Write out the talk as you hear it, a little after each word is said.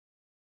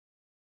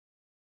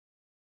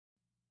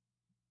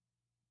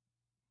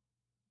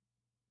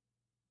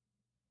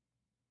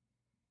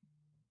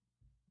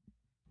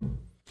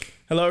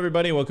Hello,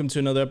 everybody. Welcome to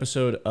another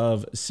episode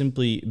of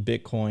Simply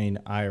Bitcoin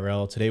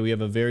IRL. Today, we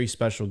have a very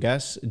special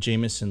guest,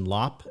 Jameson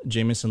Lopp.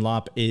 Jameson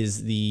Lopp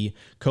is the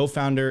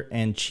co-founder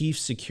and chief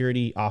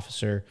security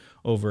officer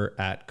over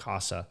at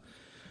Casa.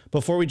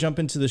 Before we jump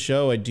into the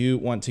show, I do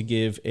want to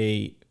give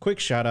a quick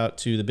shout out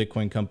to the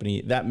Bitcoin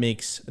company that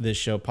makes this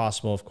show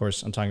possible. Of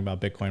course, I'm talking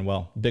about Bitcoin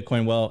Well.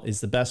 Bitcoin Well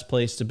is the best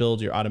place to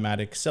build your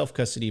automatic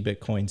self-custody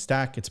Bitcoin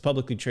stack. It's a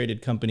publicly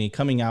traded company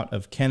coming out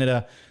of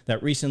Canada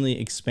that recently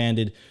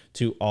expanded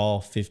to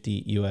all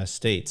 50 US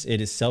states. It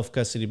is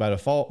self-custody by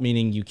default,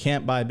 meaning you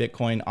can't buy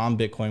Bitcoin on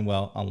Bitcoin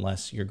Well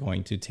unless you're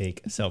going to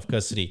take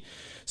self-custody.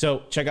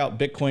 So check out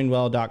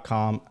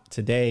bitcoinwell.com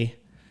today.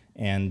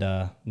 And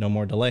no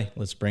more delay.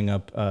 Let's bring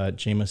up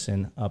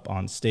Jameson up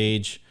on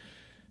stage.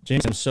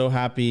 James, I'm so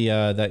happy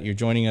that you're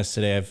joining us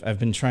today. I've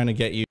been trying to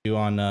get you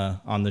on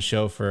the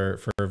show for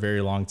a very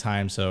long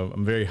time, so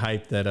I'm very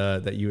hyped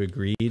that you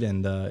agreed,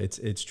 and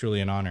it's truly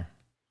an honor.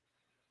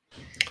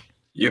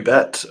 You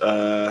bet.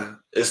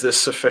 Is this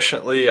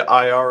sufficiently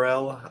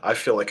IRL? I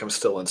feel like I'm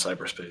still in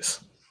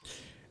cyberspace.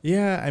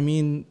 Yeah, I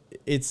mean,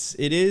 it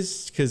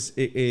is because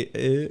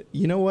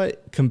you know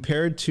what,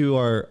 compared to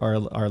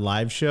our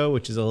live show,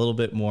 which is a little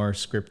bit more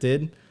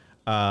scripted,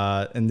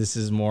 and this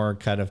is more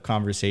kind of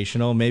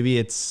conversational, maybe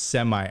it's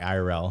semi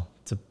IRL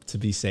to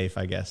be safe,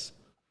 I guess.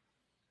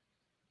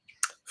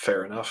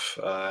 Fair enough.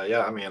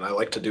 Yeah, I mean, I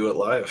like to do it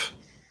live.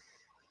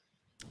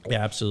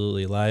 Yeah,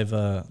 absolutely. Live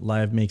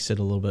makes it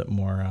a little bit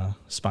more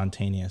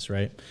spontaneous,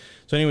 right?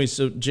 So anyways,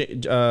 so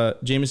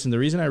Jameson, the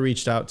reason I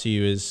reached out to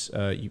you is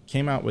you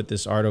came out with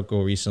this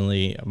article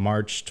recently,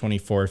 March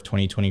 24th,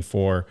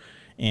 2024,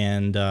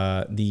 and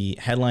the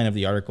headline of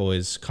the article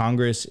is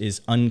Congress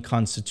is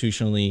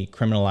unconstitutionally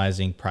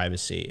criminalizing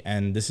privacy.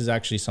 And this is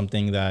actually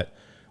something that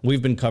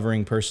we've been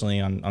covering personally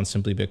on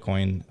Simply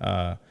Bitcoin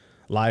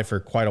live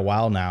for quite a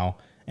while now.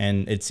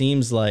 And it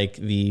seems like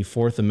the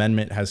Fourth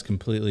Amendment has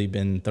completely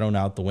been thrown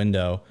out the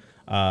window.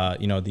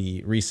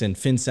 The recent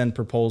FinCEN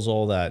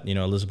proposal that,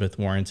 Elizabeth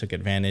Warren took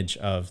advantage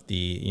of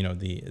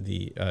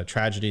the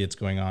tragedy that's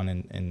going on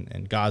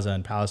in Gaza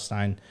and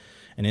Palestine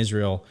and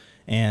Israel,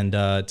 and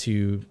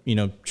to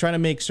try to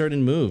make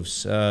certain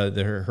moves.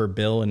 Her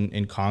bill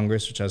in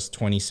Congress, which has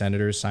 20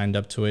 senators signed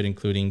up to it,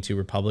 including 2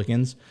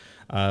 Republicans,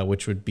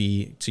 which would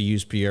be, to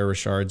use Pierre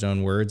Richard's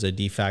own words, a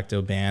de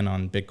facto ban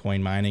on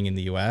Bitcoin mining in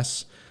the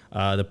U.S.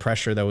 The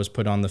pressure that was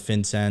put on the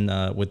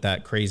FinCEN with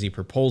that crazy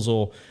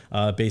proposal,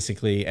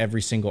 basically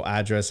every single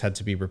address had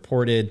to be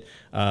reported.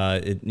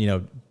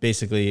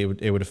 Basically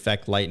it would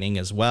affect Lightning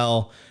as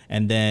well.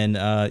 And then,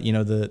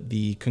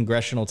 the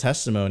congressional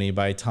testimony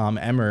by Tom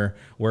Emmer,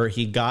 where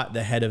he got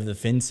the head of the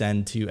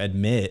FinCEN to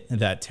admit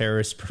that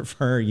terrorists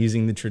prefer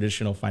using the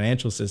traditional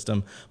financial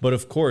system. But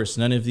of course,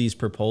 none of these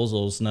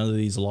proposals, none of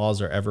these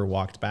laws are ever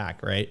walked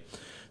back, right?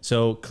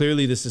 So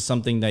clearly this is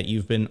something that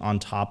you've been on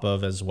top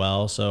of as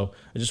well. So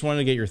I just wanted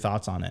to get your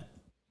thoughts on it.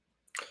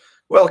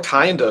 Well,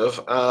 kind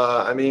of.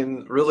 I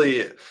mean,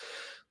 really,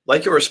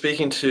 like you were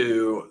speaking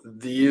to,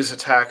 these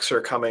attacks are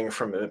coming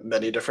from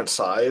many different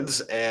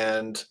sides.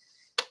 And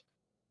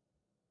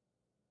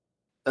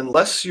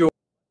unless you're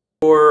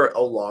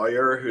a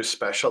lawyer who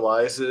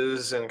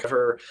specializes in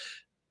cover,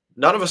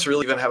 none of us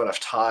really even have enough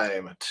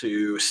time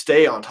to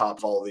stay on top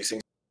of all of these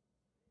things,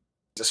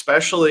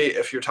 especially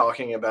if you're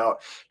talking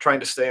about trying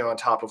to stay on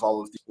top of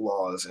all of the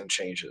laws and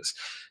changes.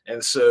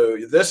 And so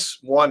this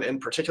one in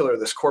particular,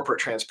 this Corporate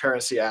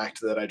Transparency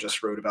Act that I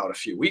just wrote about a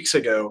few weeks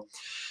ago,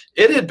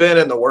 it had been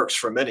in the works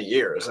for many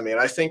years. I mean,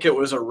 I think it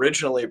was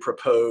originally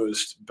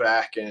proposed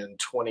back in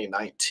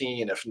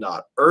 2019, if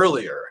not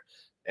earlier,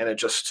 and it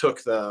just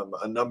took them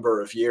a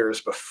number of years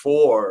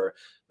before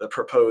the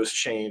proposed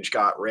change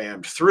got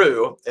rammed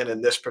through. And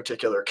in this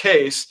particular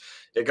case,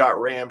 it got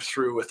rammed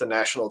through with the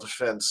National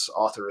Defense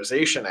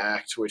Authorization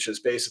Act, which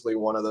is basically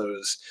one of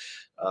those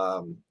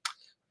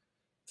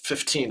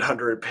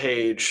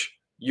 1,500-page,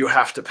 you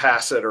have to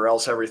pass it or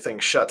else everything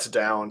shuts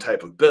down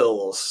type of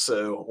bills.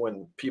 So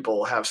when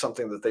people have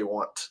something that they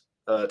want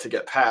to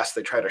get passed,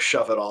 they try to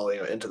shove it all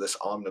into this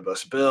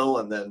omnibus bill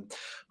and then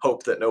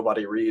hope that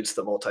nobody reads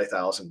the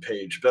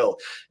multi-thousand-page bill.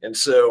 And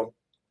so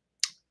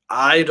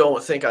I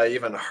don't think I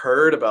even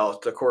heard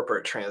about the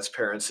Corporate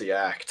Transparency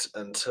Act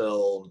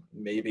until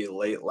maybe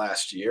late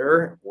last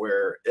year,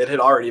 where it had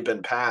already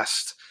been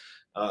passed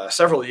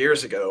several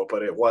years ago,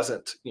 but it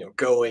wasn't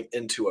going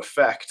into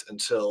effect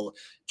until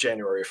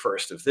January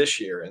 1st of this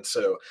year. And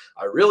so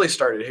I really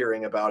started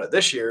hearing about it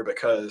this year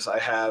because I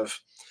have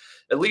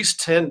at least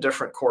 10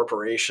 different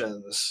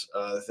corporations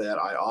that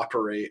I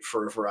operate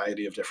for a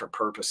variety of different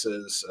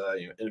purposes,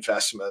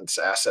 investments,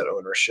 asset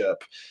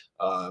ownership,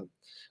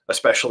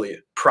 especially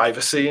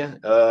privacy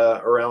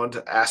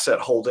around asset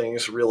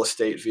holdings, real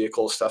estate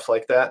vehicles, stuff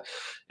like that.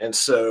 And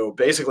so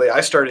basically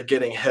I started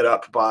getting hit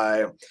up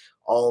by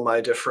all my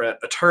different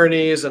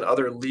attorneys and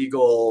other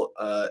legal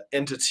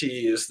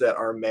entities that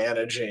are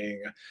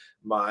managing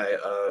my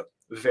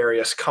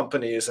various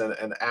companies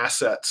and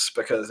assets,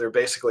 because they're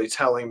basically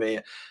telling me,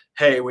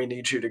 hey, we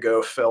need you to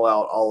go fill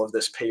out all of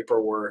this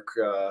paperwork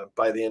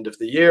by the end of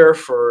the year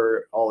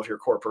for all of your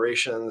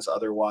corporations.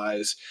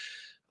 Otherwise,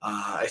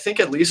 I think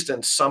at least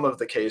in some of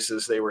the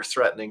cases, they were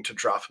threatening to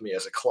drop me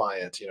as a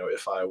client,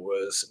 if I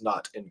was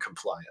not in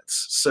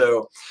compliance.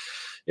 So,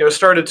 it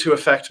started to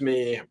affect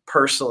me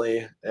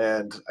personally,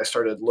 and I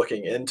started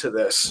looking into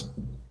this.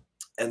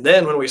 And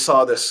then when we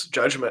saw this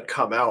judgment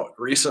come out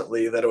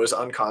recently that it was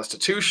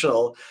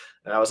unconstitutional,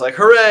 and I was like,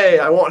 hooray,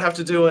 I won't have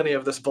to do any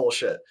of this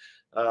bullshit.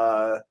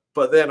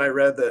 But then I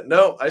read that,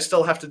 no, I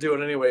still have to do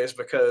it anyways,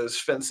 because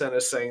FinCEN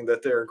is saying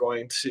that they're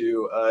going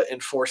to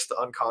enforce the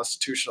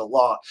unconstitutional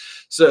law.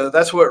 So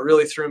that's what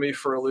really threw me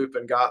for a loop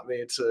and got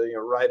me to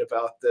write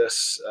about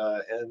this.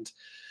 And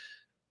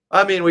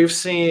I mean, we've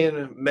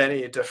seen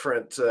many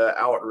different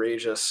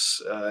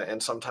outrageous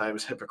and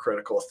sometimes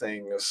hypocritical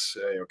things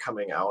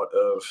coming out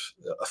of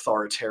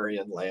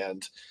authoritarian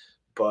land.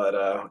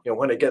 But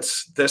when it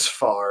gets this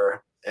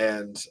far,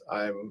 and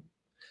I'm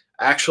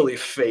actually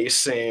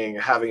facing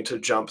having to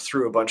jump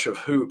through a bunch of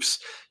hoops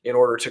in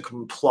order to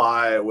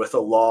comply with a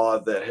law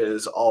that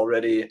has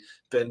already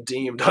been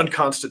deemed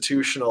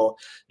unconstitutional,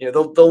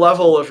 the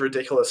level of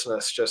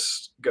ridiculousness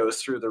just goes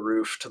through the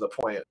roof, to the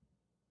point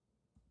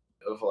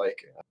of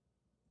like,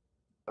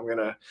 I'm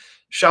gonna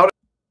shout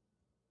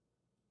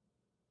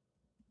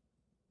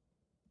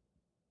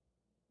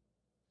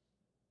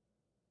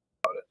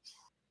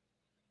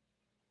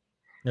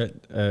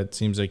It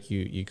seems like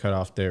you cut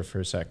off there for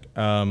a sec.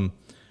 So,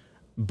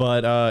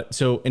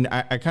 and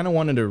I kind of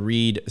wanted to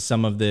read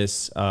some of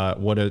this,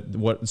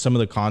 what some of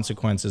the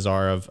consequences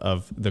are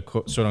of the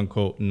quote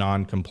unquote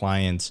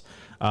non-compliance.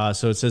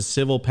 So it says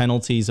civil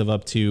penalties of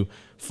up to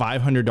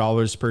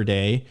 $500 per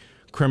day,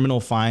 criminal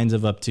fines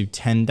of up to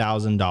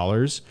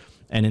 $10,000,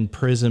 and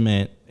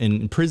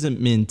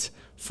imprisonment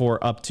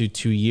for up to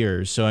 2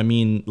 years. So I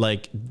mean,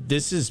 like,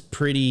 this is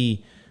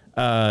pretty.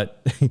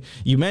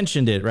 You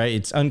mentioned it, right?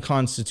 It's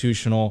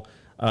unconstitutional.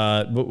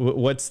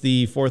 What's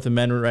the Fourth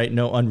Amendment, right?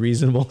 No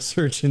unreasonable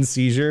search and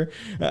seizure.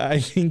 I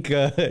think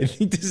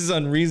this is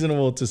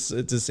unreasonable to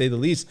say the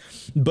least.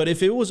 But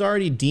if it was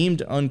already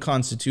deemed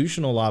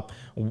unconstitutional,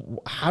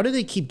 how do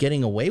they keep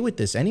getting away with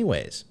this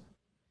anyways?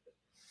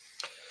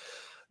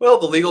 Well,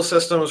 the legal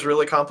system is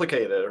really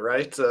complicated,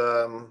 right?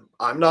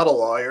 I'm not a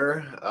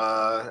lawyer.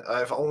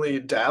 I've only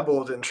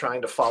dabbled in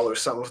trying to follow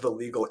some of the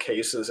legal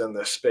cases in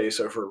this space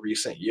over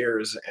recent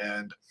years.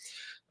 And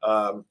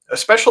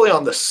especially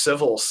on the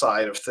civil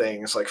side of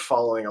things, like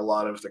following a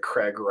lot of the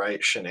Craig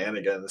Wright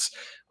shenanigans,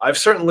 I've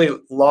certainly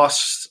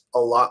lost a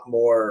lot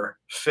more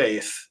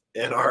faith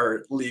in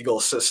our legal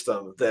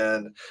system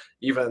than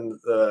even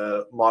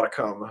the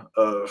modicum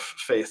of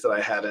faith that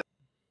I had in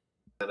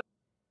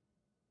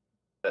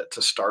it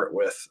to start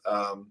with.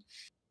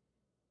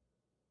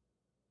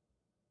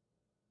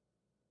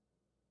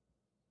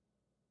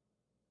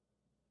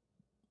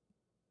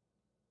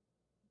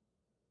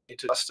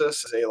 To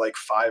justice is a like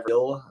 5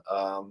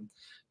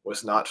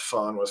 was not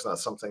fun, was not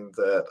something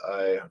that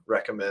I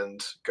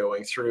recommend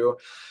going through.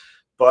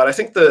 But I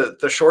think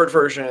the short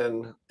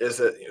version is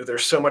that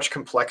there's so much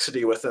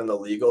complexity within the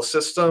legal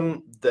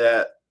system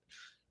that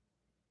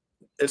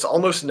it's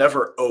almost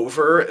never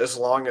over, as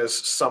long as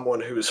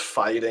someone who's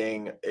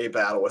fighting a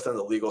battle within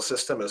the legal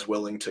system is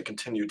willing to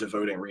continue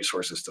devoting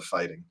resources to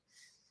fighting.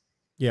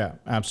 Yeah,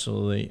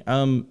 absolutely.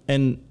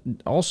 And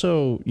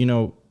also,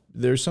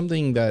 there's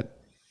something that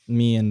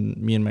me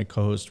and my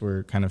co-host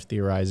were kind of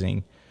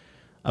theorizing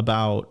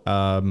about.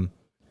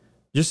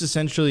 Just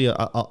essentially a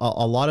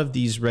lot of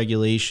these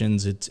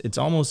regulations, it's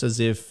almost as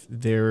if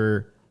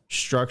they're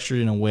structured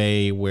in a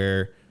way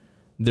where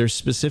they're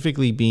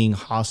specifically being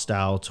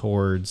hostile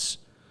towards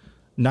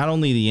not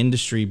only the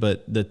industry,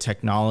 but the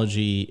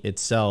technology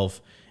itself.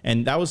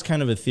 And that was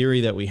kind of a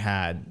theory that we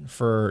had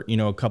for,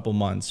 a couple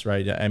months,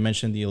 right? I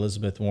mentioned the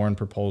Elizabeth Warren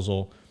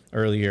proposal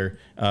earlier.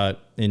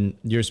 In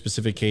your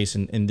specific case,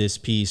 in this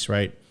piece,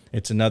 right?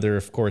 It's another,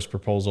 of course,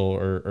 proposal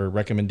or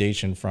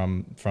recommendation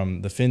from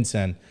the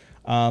FinCEN.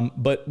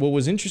 But what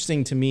was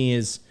interesting to me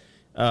is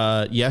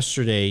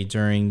yesterday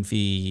during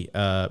the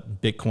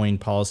Bitcoin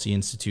Policy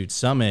Institute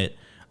Summit,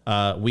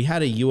 we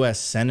had a U.S.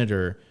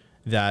 senator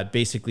that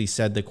basically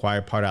said the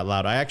quiet part out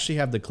loud. I actually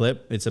have the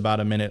clip. It's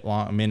about a minute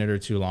or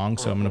two long.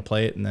 So I'm going to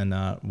play it and then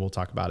we'll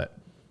talk about it.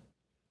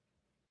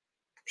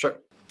 Sure.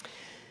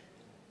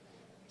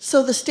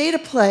 So the state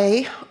of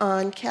play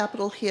on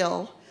Capitol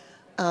Hill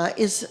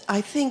is,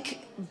 I think,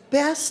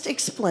 best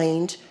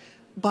explained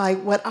by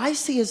what I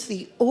see as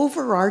the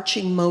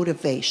overarching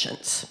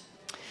motivations.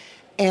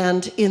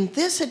 And in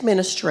this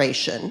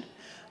administration,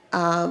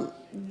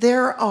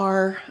 there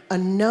are a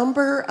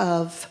number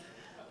of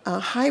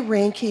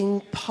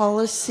high-ranking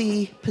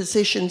policy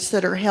positions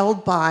that are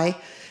held by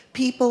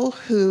people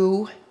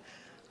who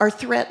are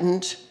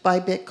threatened by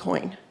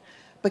Bitcoin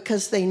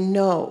because they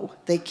know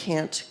they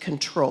can't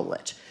control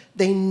it.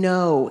 They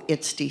know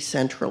it's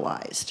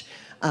decentralized.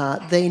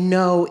 They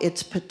know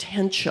its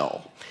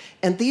potential.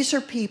 And these are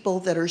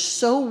people that are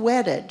so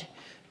wedded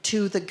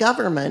to the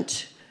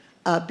government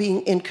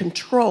being in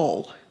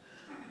control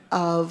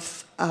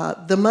of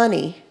the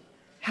money,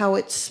 how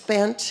it's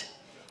spent,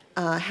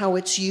 how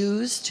it's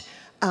used,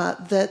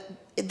 that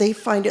they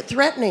find it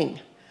threatening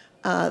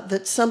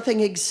that something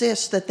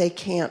exists that they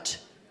can't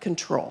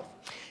control.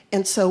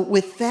 And so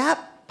with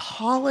that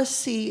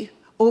policy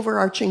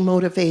overarching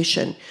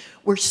motivation,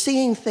 we're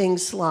seeing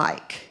things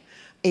like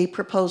a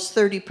proposed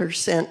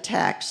 30%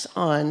 tax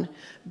on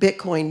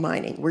Bitcoin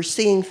mining. We're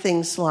seeing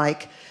things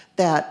like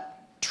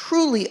that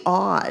truly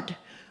odd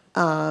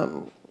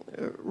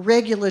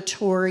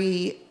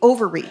regulatory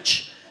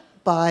overreach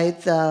by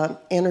the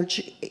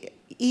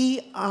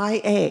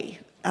EIA,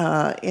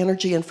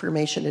 Energy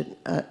Information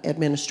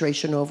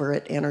Administration over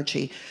at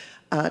Energy,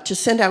 to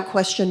send out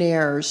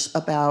questionnaires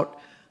about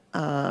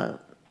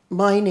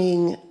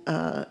mining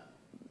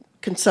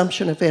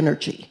consumption of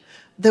energy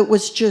that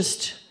was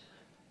just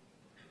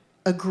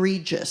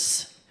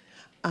egregious.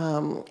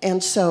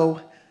 And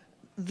so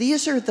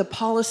these are the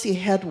policy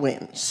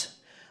headwinds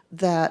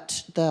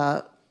that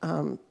the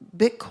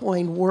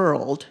Bitcoin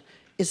world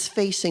is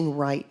facing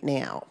right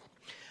now.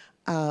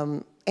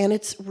 And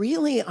it's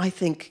really, I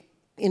think,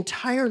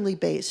 entirely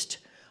based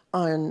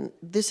on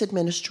this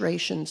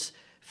administration's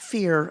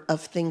fear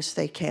of things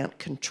they can't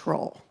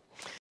control.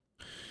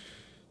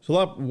 So,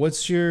 Lopp,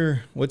 what's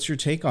your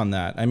take on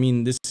that? I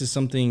mean, this is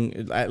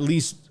something, at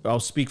least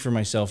I'll speak for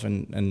myself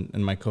and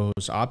my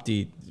co-host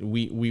Opti.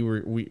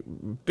 We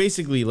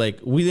basically, like,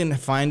 we didn't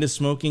find a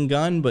smoking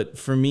gun, but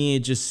for me,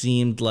 it just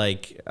seemed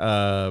like,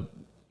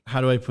 how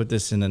do I put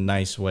this in a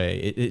nice way?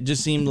 It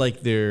just seemed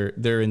like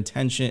their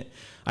intention.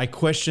 I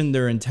questioned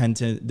their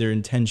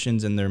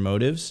intentions and their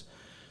motives.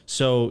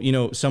 So, you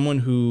know, someone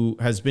who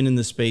has been in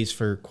the space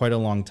for quite a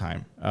long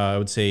time, I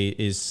would say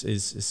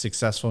is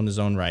successful in his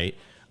own right.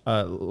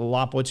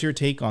 Lopp, what's your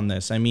take on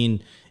this? I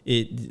mean,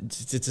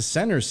 it's a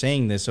senator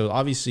saying this, so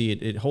obviously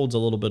it holds a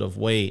little bit of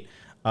weight.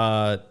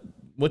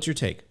 What's your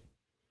take?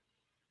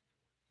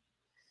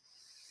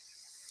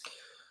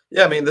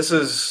 Yeah, I mean, this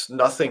is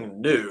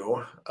nothing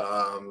new.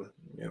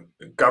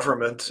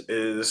 Government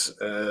is,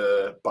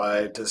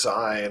 by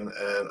design,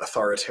 an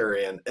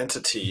authoritarian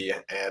entity,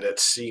 and it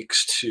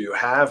seeks to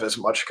have as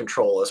much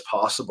control as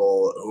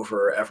possible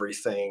over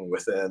everything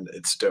within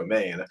its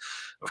domain.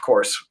 Of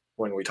course,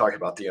 when we talk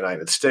about the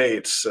United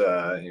States,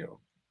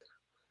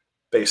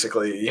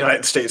 basically the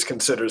United States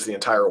considers the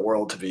entire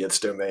world to be its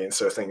domain,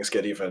 so things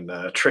get even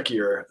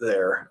trickier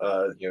there.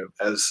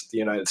 As the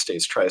United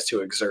States tries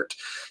to exert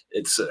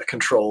its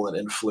control and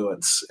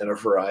influence in a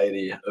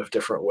variety of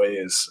different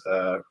ways,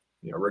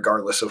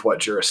 regardless of what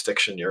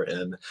jurisdiction you're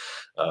in.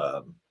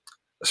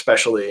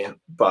 Especially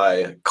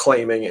by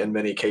claiming in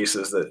many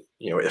cases that,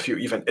 if you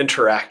even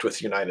interact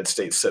with United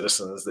States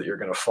citizens, that you're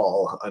going to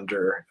fall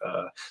under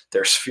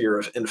their sphere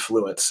of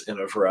influence in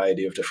a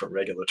variety of different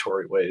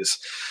regulatory ways.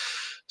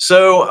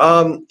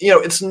 So,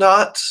 it's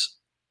not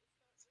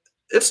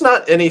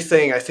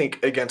anything, I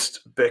think,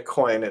 against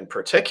Bitcoin in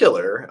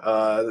particular.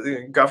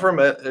 The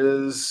government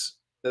is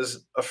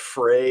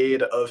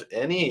afraid of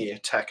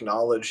any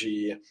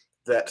technology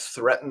that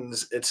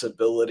threatens its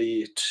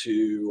ability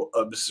to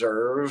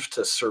observe,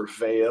 to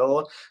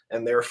surveil,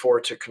 and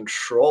therefore to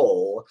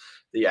control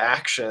the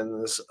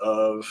actions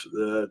of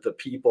the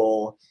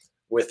people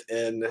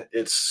within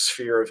its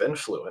sphere of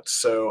influence.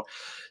 So,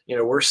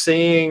 we're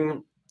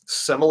seeing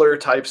similar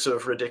types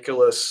of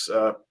ridiculous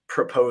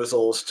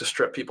proposals to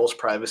strip people's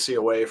privacy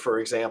away, for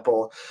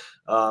example.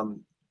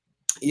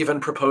 Even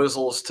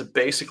proposals to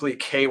basically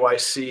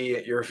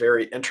KYC your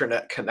very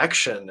internet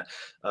connection,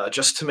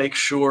 just to make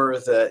sure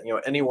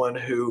that anyone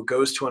who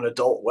goes to an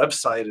adult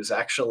website is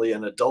actually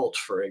an adult,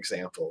 for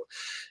example.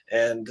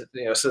 And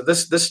so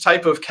this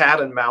type of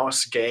cat and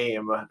mouse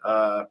game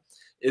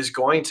is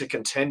going to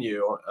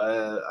continue,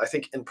 I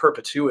think, in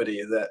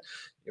perpetuity. That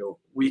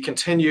we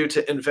continue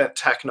to invent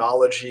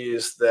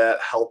technologies that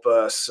help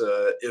us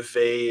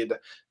evade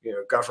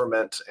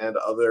government and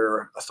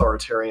other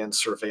authoritarian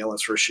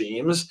surveillance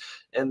regimes,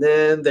 and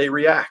then they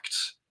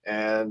react.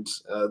 And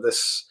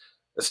this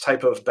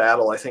type of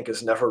battle, I think,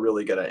 is never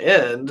really going to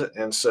end.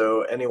 And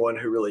so anyone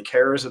who really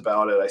cares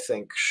about it, I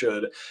think,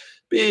 should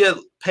be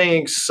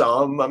paying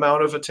some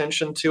amount of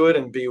attention to it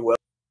and be willing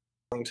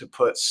to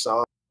put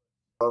some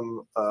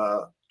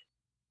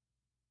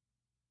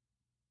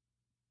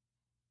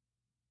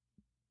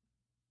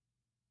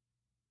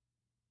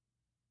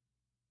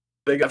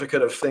big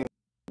advocate of things,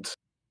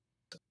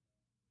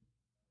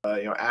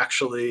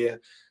 actually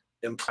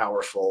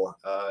powerful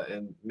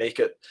and make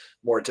it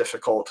more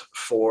difficult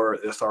for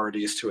the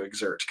authorities to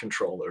exert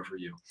control over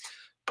you.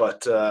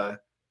 But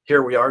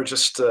here we are,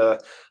 just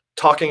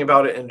talking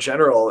about it in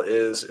general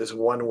is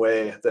one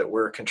way that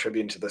we're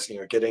contributing to this,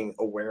 getting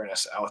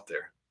awareness out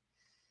there.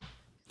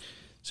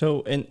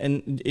 So,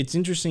 and it's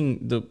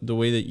interesting the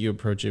way that you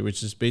approach it,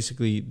 which is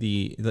basically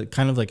the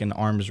kind of like an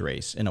arms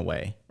race in a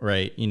way,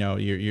 right?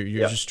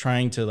 You're just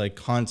trying to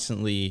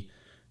constantly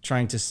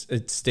trying to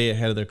stay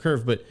ahead of the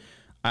curve. But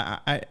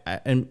I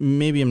and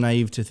maybe I'm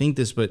naive to think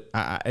this, but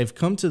I've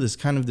come to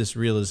this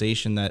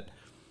realization that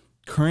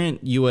current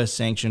U.S.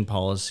 sanction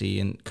policy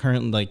and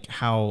current, like,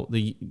 how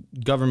the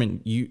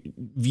government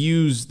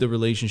views the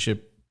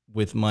relationship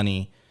with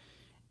money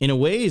in a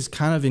way is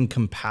kind of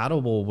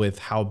incompatible with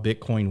how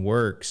Bitcoin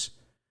works,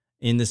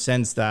 in the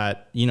sense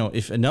that, you know,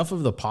 if enough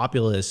of the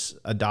populace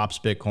adopts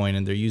Bitcoin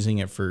and they're using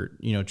it for,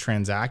 you know,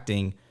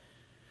 transacting,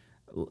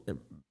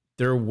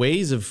 there are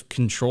ways of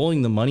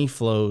controlling the money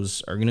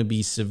flows are going to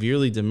be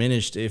severely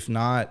diminished, if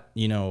not,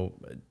 you know,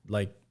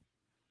 like,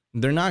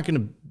 they're not going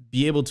to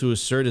be able to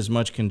assert as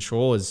much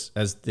control as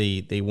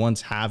they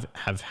once have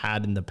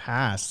had in the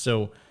past.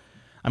 So,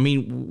 I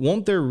mean,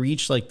 won't there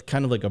reach like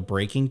kind of like a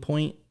breaking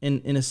point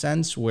in a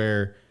sense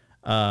where,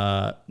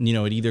 you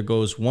know, it either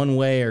goes one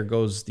way or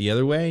goes the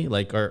other way?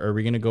 Like, are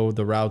we going to go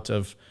the route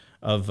of,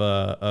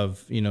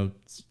 you know,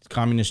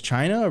 communist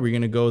China? Or are we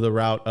going to go the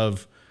route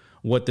of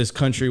what this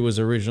country was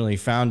originally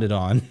founded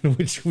on,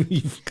 which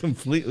we've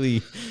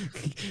completely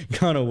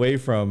gone away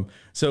from?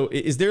 So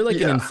is there like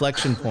an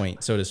inflection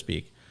point, so to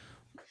speak?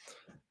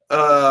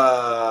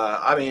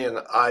 I mean,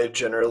 I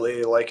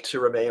generally like to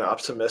remain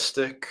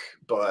optimistic,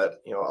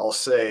 but, you know, I'll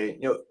say,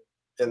 you know,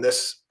 in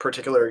this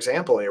particular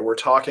example, you know, we're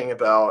talking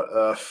about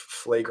a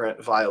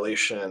flagrant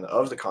violation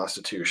of the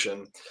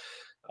Constitution.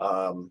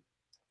 I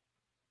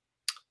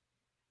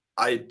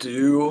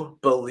do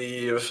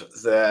believe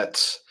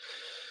that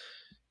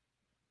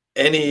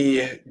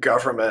any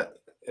government,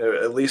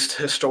 at least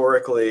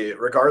historically,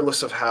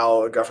 regardless of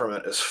how a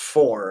government is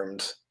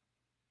formed,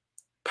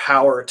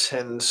 power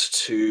tends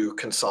to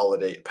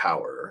consolidate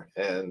power.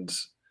 And,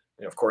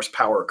 you know, of course,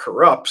 power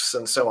corrupts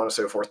and so on and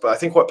so forth. But I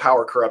think what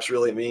power corrupts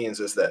really means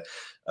is that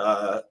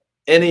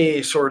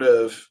any sort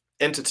of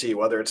entity,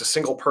 whether it's a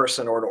single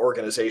person or an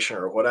organization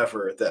or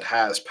whatever, that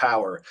has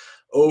power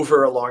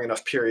over a long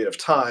enough period of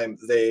time,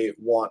 they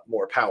want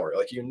more power.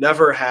 Like, you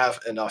never have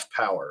enough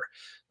power.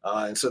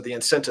 And so the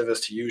incentive is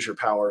to use your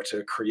power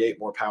to create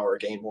more power,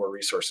 gain more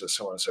resources,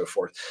 so on and so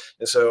forth.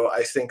 And so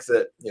I think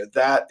that, you know,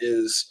 that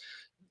is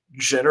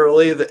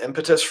generally the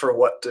impetus for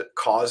what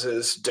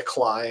causes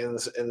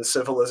declines in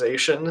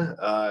civilization.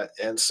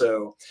 And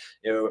so,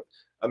 you know,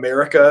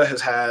 America has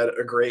had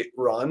a great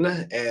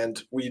run,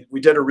 and we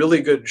did a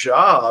really good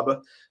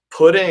job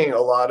putting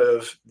a lot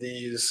of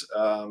these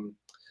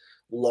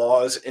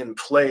laws in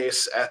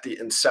place at the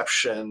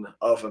inception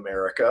of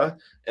America.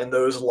 And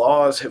those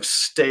laws have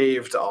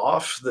staved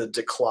off the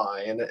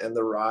decline and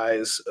the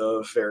rise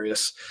of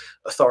various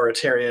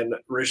authoritarian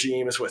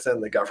regimes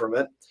within the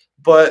government.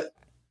 But,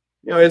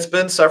 you know, it's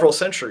been several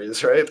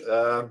centuries, right?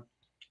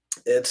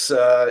 It's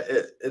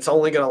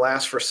only going to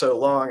last for so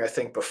long, I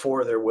think,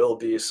 before there will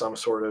be some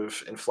sort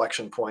of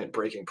inflection point,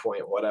 breaking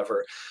point,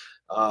 whatever.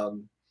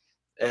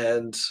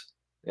 And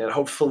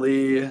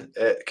hopefully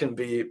it can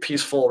be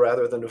peaceful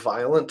rather than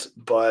violent.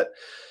 But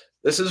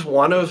this is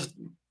one of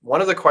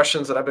the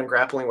questions that I've been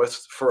grappling with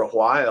for a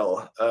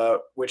while,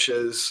 which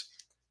is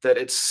that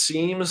it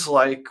seems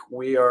like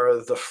we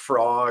are the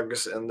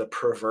frogs in the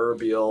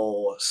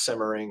proverbial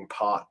simmering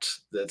pot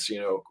that's,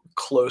 you know,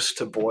 close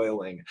to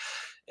boiling.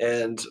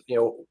 And, you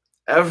know,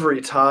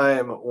 every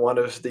time one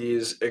of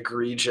these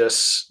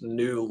egregious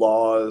new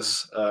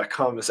laws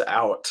comes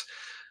out,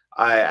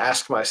 I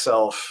ask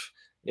myself,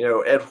 you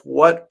know, at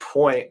what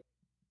point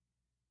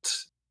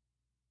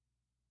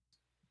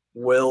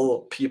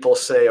will people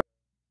say,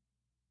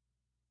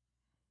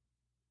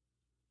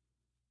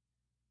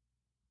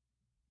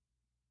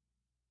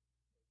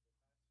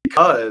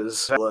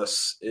 because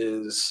Alice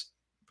is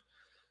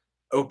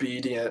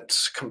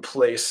obedient,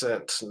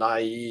 complacent,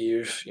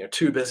 naive, you know,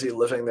 too busy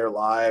living their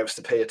lives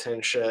to pay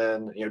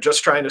attention, you know,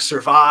 just trying to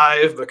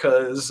survive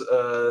because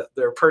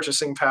their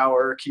purchasing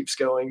power keeps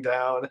going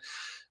down,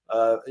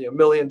 you know, a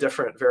million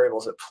different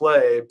variables at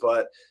play.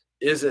 But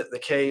is it the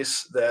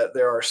case that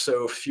there are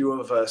so few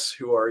of us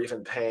who are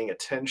even paying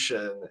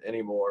attention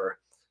anymore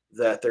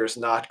that there's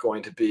not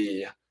going to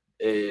be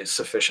a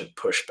sufficient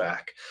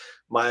pushback?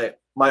 My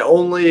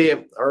only,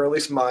 or at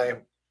least my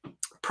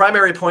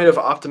primary point of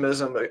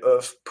optimism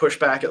of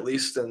pushback, at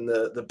least in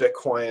the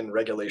Bitcoin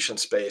regulation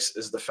space,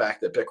 is the fact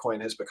that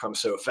Bitcoin has become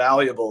so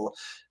valuable,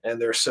 and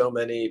there's so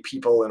many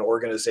people and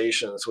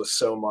organizations with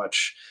so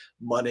much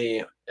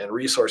money and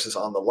resources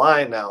on the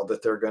line now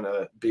that they're going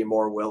to be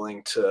more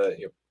willing to,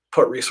 you know,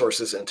 put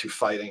resources into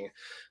fighting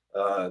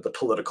the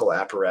political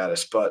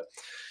apparatus. But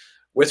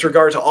with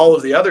regard to all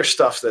of the other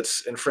stuff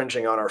that's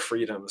infringing on our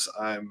freedoms,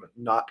 I'm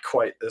not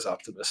quite as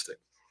optimistic.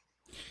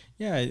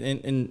 Yeah,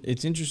 and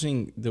it's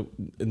interesting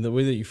the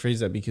way that you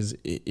phrase that, because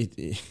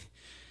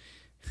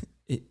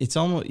it's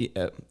almost,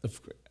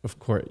 of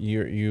course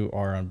you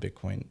are on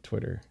Bitcoin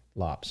Twitter,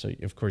 Lopp, so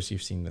of course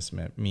you've seen this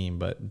meme.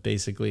 But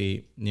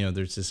basically, you know,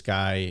 there's this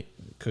guy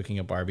cooking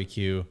a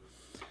barbecue,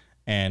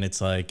 and it's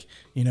like,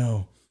 you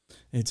know,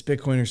 it's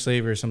Bitcoin or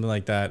slavery or something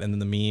like that, and then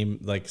the meme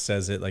like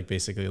says it like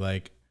basically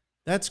like,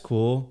 that's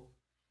cool.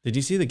 Did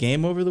you see the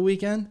game over the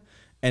weekend?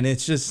 And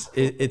it's just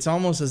it's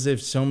almost as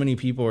if so many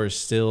people are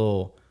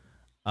still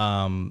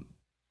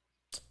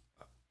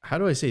how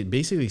do I say it?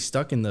 Basically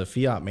stuck in the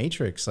fiat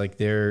matrix. Like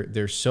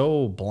they're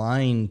so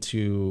blind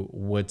to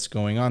what's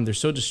going on. They're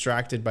so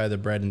distracted by the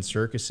bread and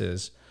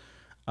circuses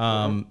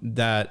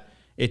that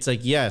it's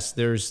like, yes,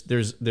 there's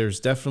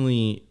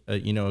definitely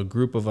a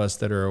group of us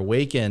that are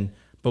awakened,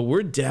 but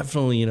we're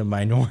definitely in a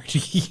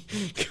minority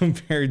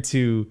compared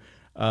to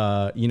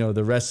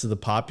the rest of the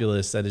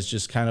populace that is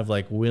just kind of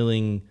like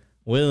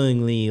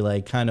willingly,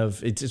 like kind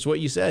of, it's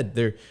what you said.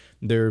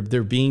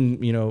 They're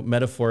being,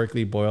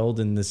 metaphorically boiled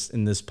in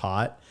this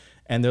pot,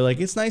 and they're like,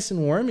 it's nice and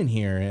warm in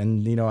here,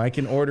 and I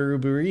can order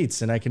Uber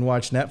Eats and I can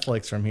watch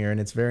Netflix from here, and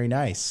it's very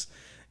nice.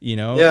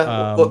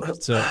 Yeah.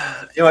 So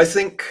I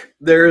think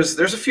there's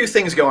a few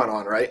things going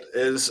on, right?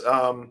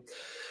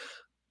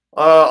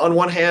 On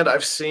one hand,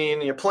 I've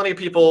seen plenty of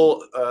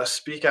people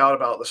speak out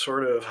about the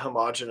sort of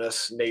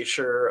homogenous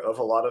nature of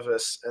a lot of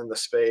us in the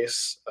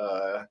space,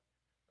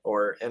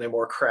 or in a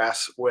more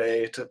crass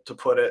way to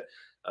put it,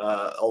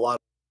 a lot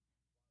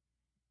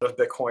of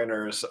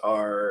Bitcoiners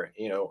are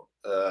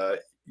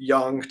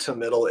young to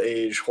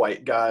middle-aged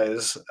white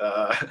guys.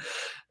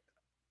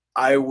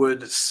 I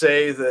would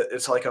say that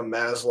it's like a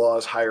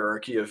Maslow's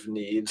hierarchy of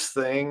needs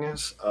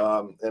things.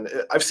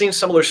 I've seen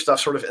similar stuff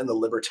sort of in the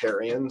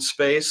libertarian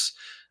space,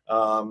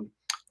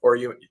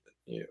 or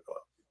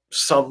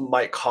some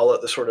might call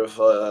it the sort of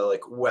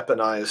like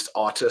weaponized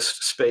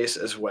autist space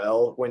as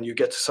well. When you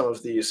get to some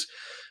of these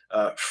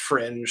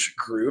fringe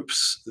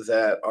groups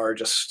that are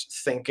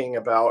just thinking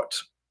about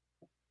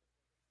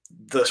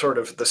the sort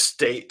of the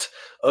state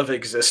of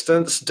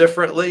existence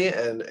differently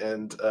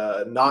and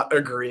not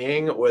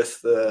agreeing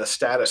with the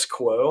status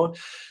quo.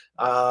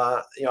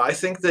 I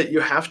think that you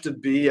have to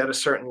be at a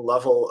certain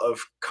level of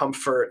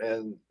comfort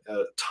and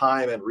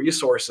time and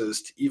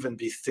resources to even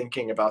be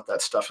thinking about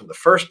that stuff in the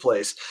first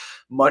place,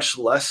 much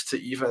less to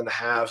even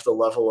have the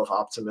level of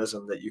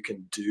optimism that you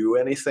can do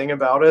anything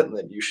about it and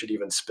that you should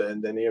even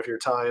spend any of your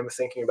time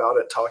thinking about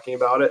it, talking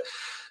about it.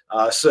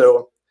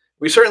 So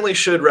we certainly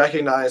should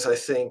recognize, I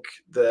think,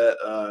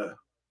 that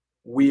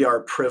we are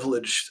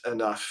privileged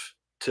enough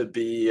to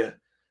be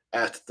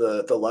at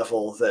the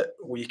level that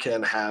we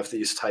can have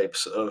these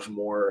types of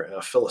more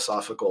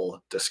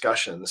philosophical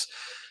discussions.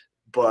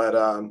 But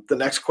the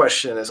next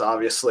question is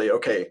obviously,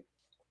 okay,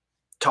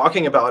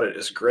 talking about it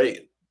is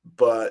great,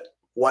 but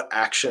what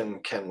action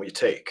can we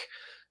take?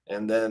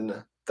 And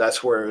then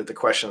that's where the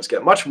questions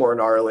get much more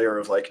gnarlier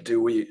of like,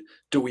 do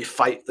we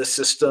fight the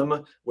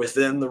system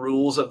within the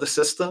rules of the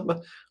system?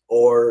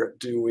 Or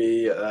do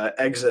we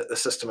exit the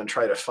system and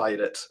try to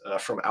fight it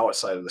from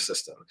outside of the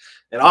system?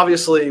 And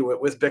obviously,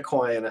 with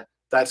Bitcoin,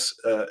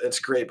 it's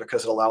great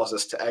because it allows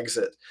us to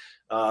exit.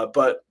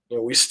 But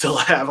we still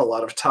have a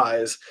lot of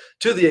ties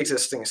to the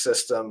existing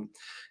system,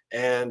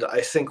 and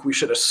I think we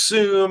should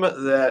assume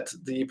that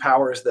the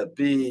powers that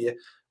be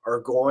are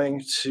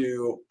going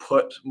to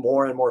put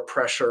more and more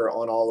pressure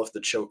on all of the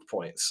choke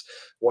points.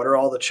 What are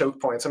all the choke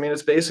points? I mean,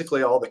 it's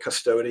basically all the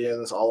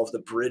custodians, all of the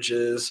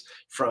bridges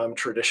from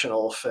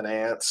traditional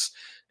finance.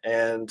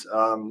 And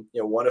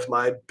one of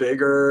my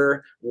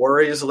bigger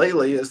worries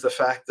lately is the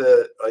fact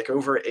that like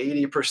over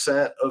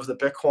 80% of the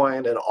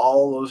Bitcoin and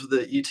all of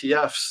the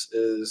ETFs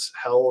is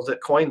held at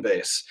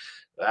Coinbase.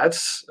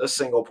 That's a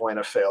single point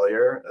of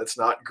failure. It's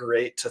not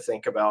great to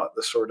think about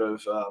the sort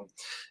of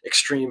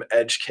extreme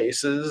edge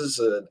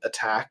cases,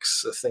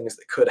 attacks, things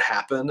that could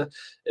happen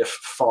if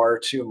far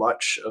too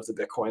much of the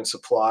Bitcoin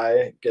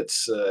supply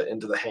gets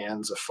into the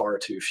hands of far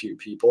too few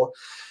people.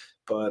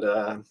 But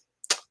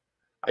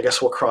I guess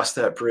we'll cross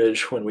that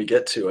bridge when we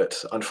get to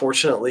it.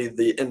 Unfortunately,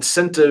 the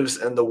incentives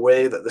and the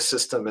way that the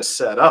system is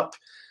set up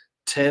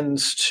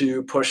tends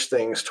to push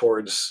things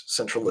towards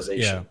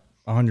centralization. Yeah.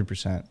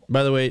 100%.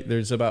 By the way,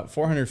 there's about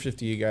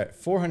 450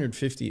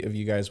 of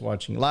you guys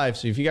watching live.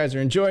 So if you guys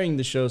are enjoying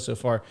the show so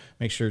far,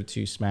 make sure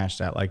to smash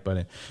that like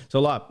button. So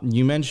Lopp,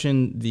 you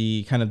mentioned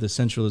the kind of the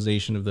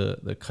centralization of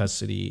the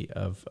custody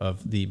of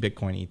the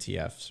Bitcoin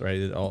ETFs,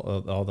 right?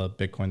 All the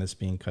Bitcoin that's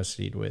being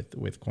custodied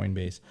with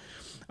Coinbase.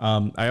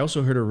 I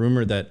also heard a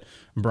rumor that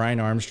Brian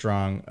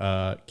Armstrong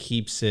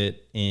keeps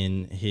it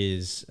in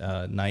his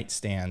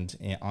nightstand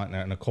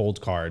on a cold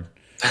card.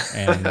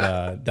 And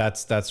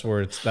that's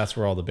where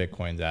all the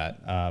Bitcoin's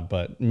at.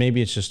 But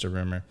maybe it's just a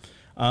rumor.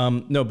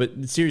 No,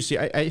 but seriously,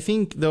 I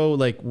think though,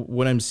 like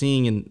what I'm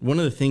seeing, and one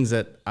of the things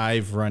that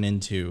I've run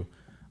into,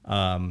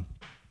 being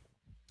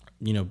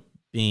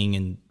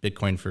in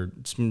Bitcoin for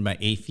my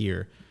 8th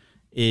year,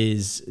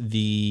 is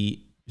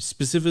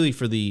specifically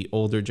for the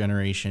older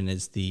generation,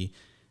 is the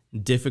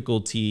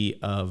difficulty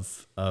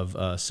of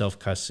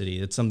self-custody.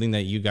 It's something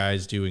that you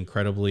guys do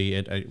incredibly.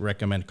 I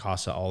recommend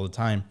CASA all the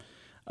time.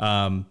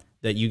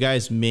 That you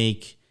guys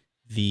make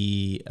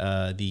the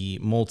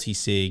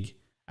multi-sig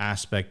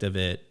aspect of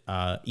it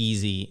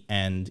easy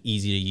to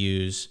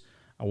use,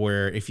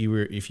 where if you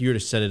were to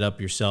set it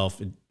up yourself,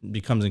 it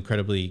becomes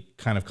incredibly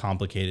kind of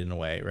complicated in a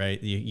way,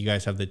 right? You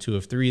guys have the 2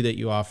 of 3 that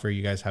you offer.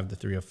 You guys have the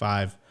 3 of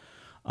 5.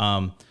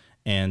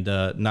 And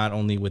not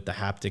only with the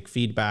haptic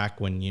feedback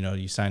when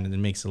you sign it, it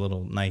makes a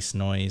little nice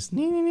noise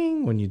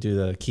when you do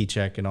the key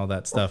check and all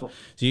that stuff.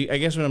 So I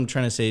guess what I'm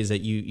trying to say is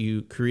that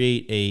you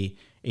create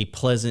a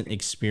pleasant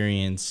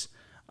experience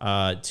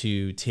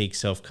to take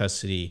self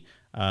custody,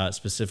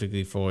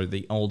 specifically for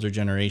the older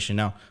generation.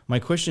 Now, my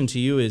question to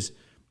you is,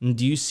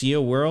 do you see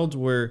a world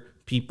where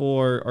people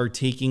are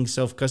taking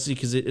self custody?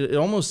 Because it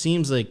almost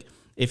seems like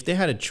if they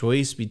had a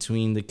choice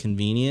between the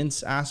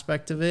convenience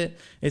aspect of it,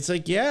 it's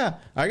like, yeah,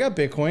 I got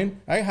Bitcoin.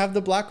 I have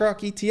the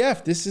BlackRock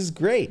ETF. This is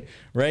great,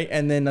 right?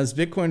 And then as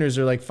Bitcoiners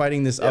are like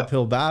fighting this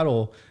uphill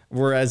battle,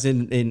 whereas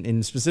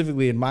in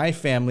specifically in my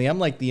family, I'm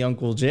like the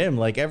Uncle Jim.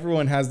 Like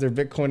everyone has their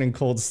Bitcoin in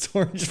cold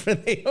storage,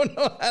 but they don't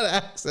know how to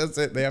access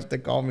it. They have to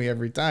call me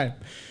every time.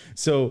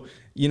 So,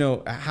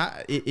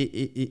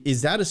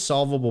 is that a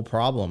solvable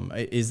problem?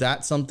 Is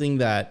that something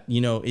that,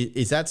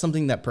 is that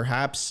something that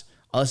perhaps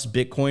us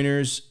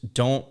Bitcoiners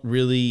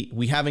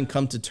we haven't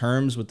come to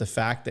terms with the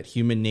fact that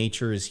human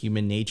nature is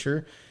human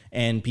nature,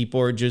 and people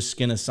are just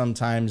going to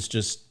sometimes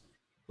just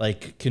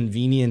like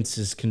convenience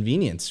is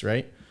convenience,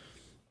 right?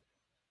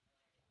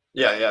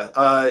 Yeah.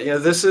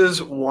 This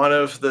is one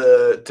of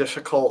the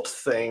difficult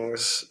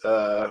things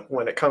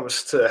when it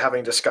comes to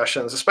having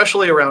discussions,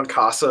 especially around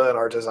CASA and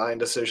our design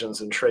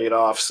decisions and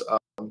trade-offs.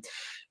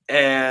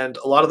 And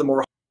a lot of the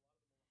more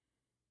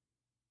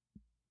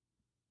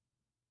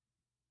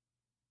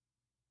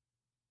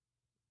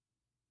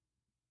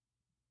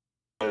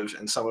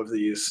in some of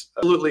these,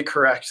 absolutely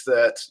correct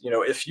that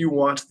if you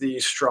want the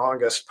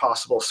strongest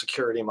possible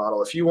security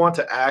model, if you want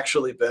to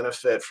actually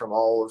benefit from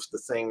all of the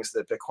things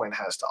that Bitcoin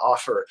has to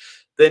offer,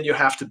 then you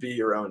have to be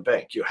your own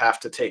bank. You have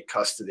to take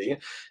custody,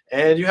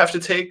 and you have to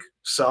take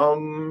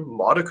some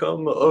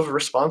modicum of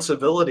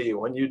responsibility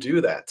when you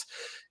do that.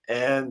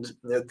 And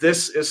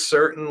this is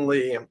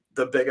certainly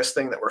the biggest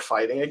thing that we're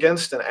fighting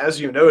against. And as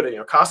you noted,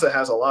 CASA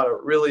has a lot of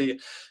really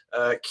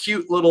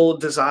cute little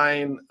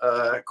design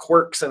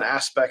quirks and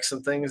aspects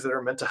and things that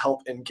are meant to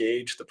help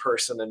engage the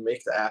person and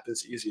make the app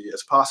as easy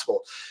as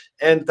possible.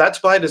 And that's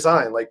by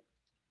design. Like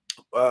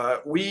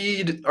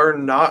we are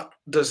not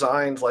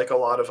designed like a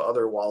lot of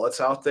other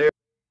wallets out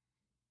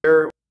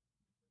there.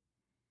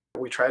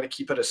 We try to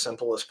keep it as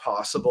simple as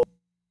possible.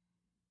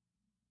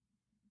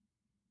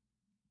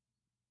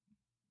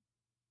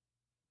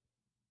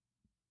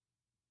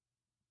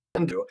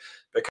 Do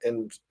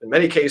in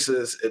many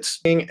cases it's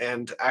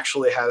and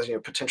actually has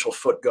potential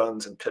foot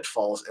guns and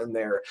pitfalls in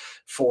there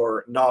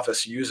for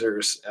novice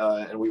users,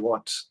 and we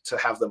want to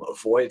have them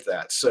avoid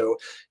that. So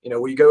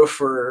we go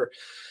for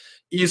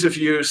ease of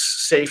use,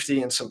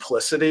 safety, and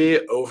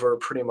simplicity over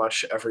pretty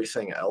much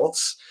everything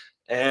else.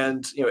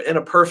 And in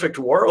a perfect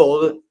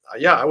world,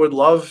 I would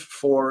love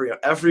for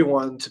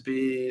everyone to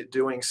be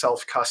doing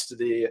self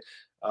custody,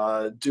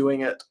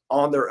 doing it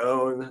on their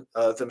own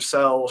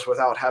themselves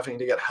without having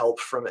to get help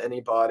from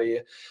anybody.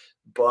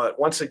 But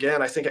once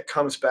again, I think it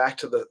comes back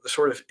to the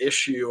sort of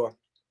issue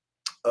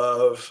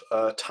of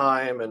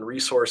time and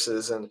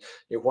resources, and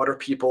what are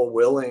people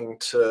willing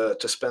to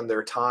spend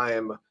their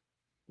time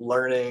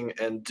learning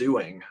and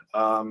doing.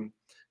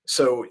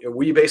 So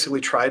we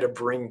basically try to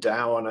bring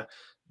down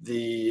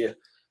the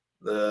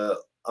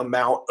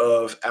amount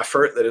of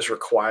effort that is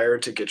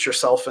required to get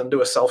yourself into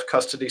a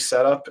self-custody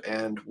setup,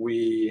 and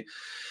we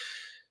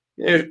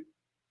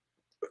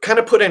kind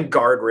of put in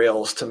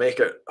guardrails to make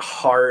it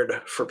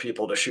hard for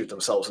people to shoot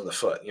themselves in the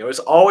foot. It's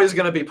always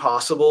going to be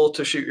possible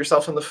to shoot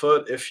yourself in the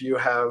foot if you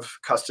have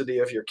custody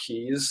of your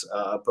keys,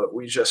 but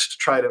we just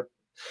try to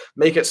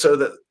make it so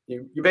that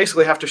you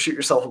basically have to shoot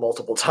yourself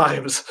multiple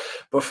times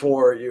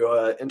before you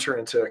enter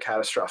into a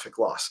catastrophic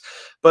loss.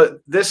 But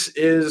this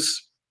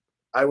is,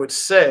 I would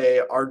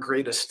say, our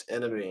greatest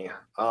enemy.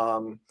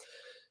 From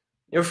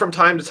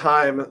time to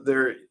time,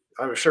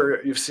 I'm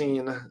sure you've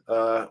seen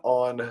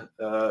on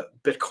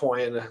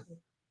Bitcoin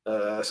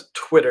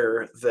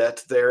Twitter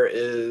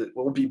that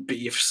will be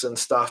beefs and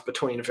stuff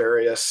between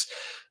various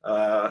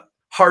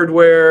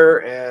hardware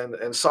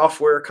and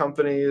software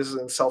companies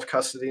and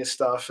self-custody and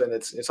stuff, and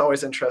it's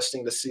always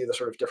interesting to see the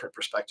sort of different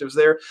perspectives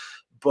there.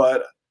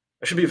 But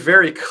I should be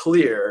very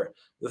clear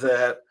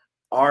that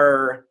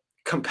our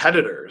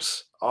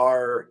competitors,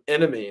 our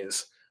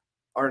enemies,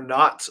 are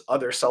not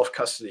other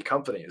self-custody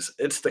companies.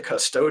 It's the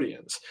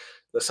custodians.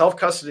 The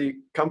self-custody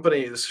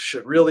companies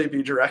should really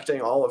be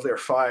directing all of their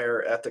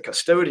fire at the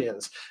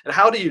custodians. And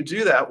how do you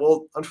do that?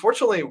 Well,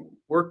 unfortunately,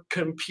 we're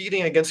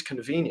competing against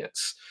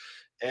convenience.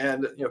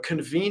 And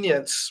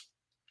convenience,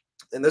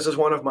 and this is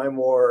one of my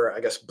more, I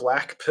guess,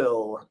 black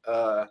pill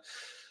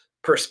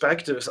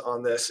perspectives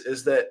on this,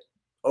 is that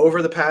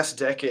over the past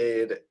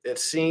decade, it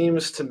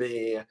seems to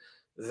me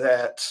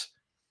that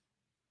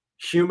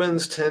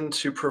humans tend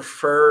to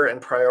prefer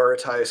and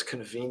prioritize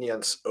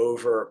convenience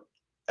over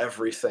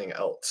everything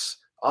else.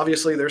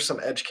 Obviously, there's some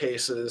edge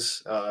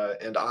cases,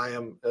 and I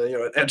am,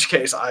 an edge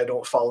case. I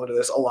don't fall into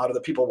this. A lot of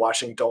the people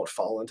watching don't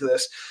fall into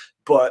this.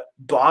 But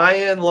by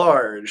and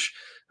large,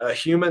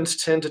 humans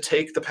tend to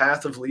take the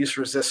path of least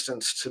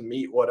resistance to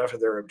meet whatever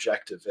their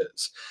objective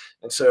is.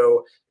 And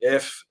so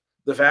if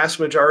the vast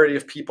majority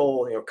of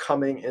people,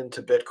 coming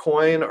into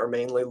Bitcoin are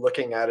mainly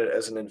looking at it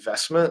as an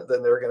investment,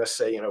 then they're going to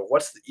say,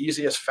 what's the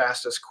easiest,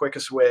 fastest,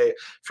 quickest way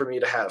for me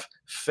to have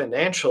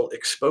financial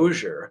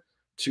exposure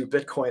to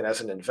Bitcoin as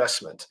an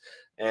investment?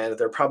 And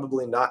they're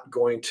probably not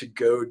going to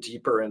go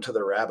deeper into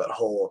the rabbit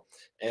hole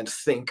and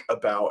think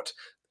about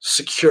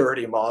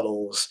security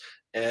models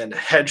and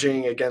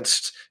hedging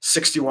against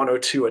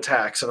 6102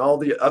 attacks and all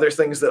the other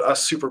things that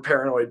us super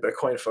paranoid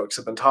Bitcoin folks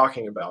have been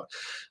talking about.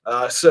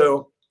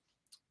 So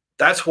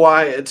that's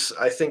why it's,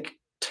 I think,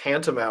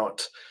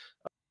 tantamount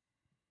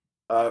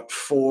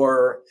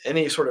for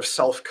any sort of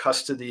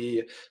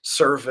self-custody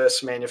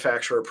service,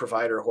 manufacturer,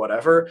 provider,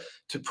 whatever,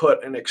 to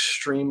put an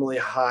extremely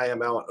high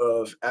amount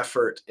of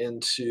effort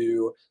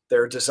into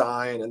their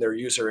design and their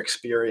user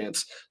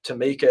experience to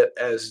make it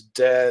as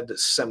dead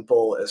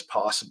simple as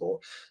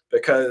possible.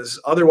 Because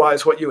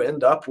otherwise, what you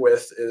end up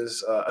with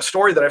is a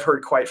story that I've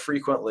heard quite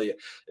frequently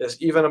is,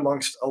 even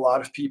amongst a lot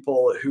of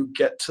people who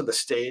get to the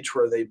stage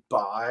where they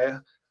buy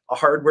a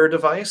hardware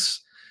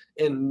device,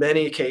 in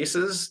many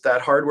cases,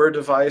 that hardware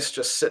device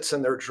just sits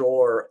in their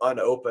drawer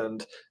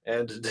unopened,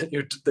 and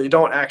they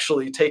don't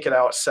actually take it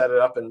out, set it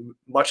up, and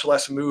much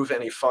less move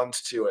any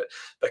funds to it,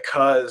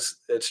 because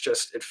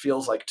it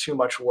feels like too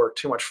much work,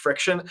 too much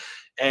friction,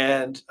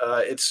 and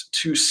it's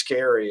too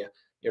scary,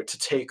 to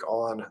take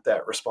on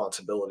that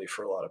responsibility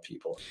for a lot of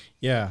people.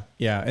 Yeah,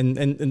 yeah,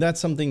 and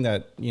that's something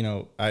that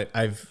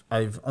I've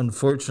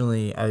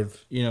unfortunately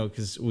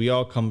because we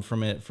all come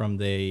from it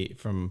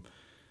from.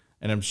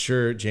 And I'm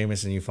sure,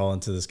 Jameson, you fall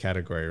into this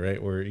category,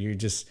 right? Where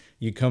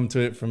you come to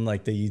it from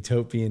like the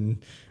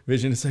utopian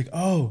vision. It's like,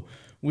 oh,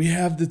 we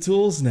have the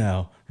tools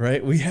now,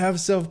 right? We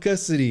have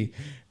self-custody.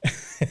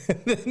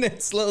 And then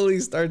it slowly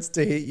starts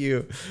to hit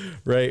you,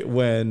 right?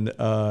 When,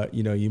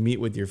 you meet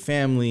with your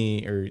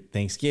family or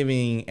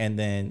Thanksgiving, and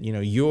then,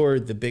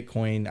 you're the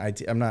Bitcoin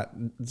IT. I'm not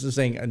just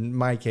saying in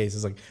my case,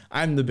 it's like,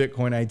 I'm the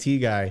Bitcoin IT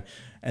guy.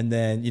 And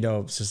then,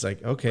 it's just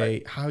like,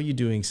 okay, how are you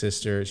doing,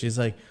 sister? She's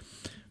like,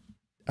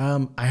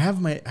 I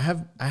have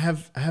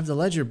the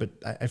ledger, but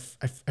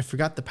I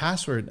forgot the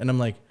password. And I'm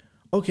like,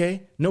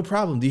 okay, no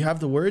problem. Do you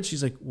have the words?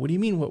 She's like, what do you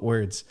mean, what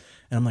words?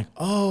 And I'm like,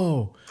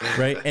 oh,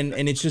 right. And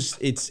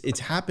it's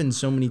happened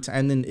so many times.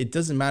 And then it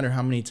doesn't matter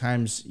how many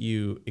times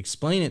you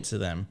explain it to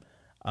them.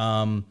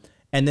 And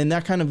then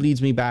that kind of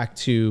leads me back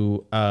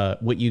to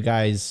what you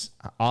guys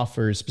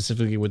offer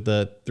specifically with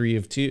the 3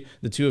 of 2,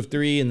 the 2 of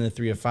 3 and the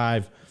 3 of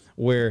 5.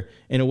 Where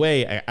in a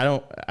way, I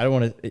don't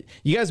want to,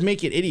 you guys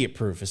make it idiot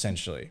proof,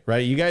 essentially, right?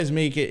 You guys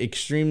make it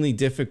extremely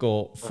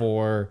difficult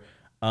for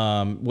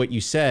what you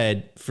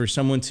said, for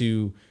someone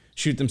to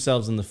shoot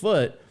themselves in the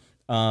foot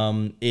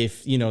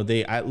if,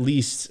 they at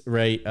least,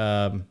 right,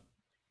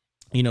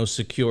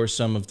 secure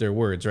some of their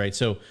words, right?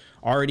 So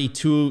already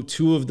two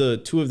of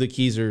the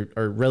keys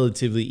are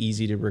relatively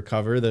easy to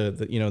recover,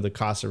 the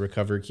Casa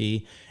recover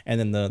key, and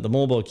then the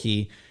mobile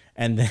key.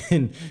 And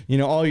then,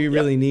 all you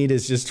really need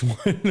is just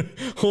one,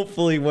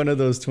 hopefully one of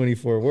those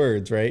 24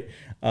 words, right?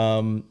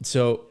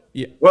 So,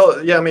 yeah.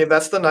 Well, yeah, I mean,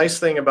 that's the nice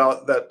thing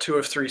about that 2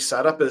 of 3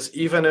 setup is,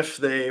 even if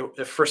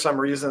for some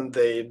reason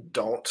they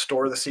don't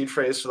store the seed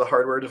phrase to the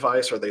hardware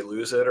device, or they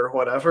lose it or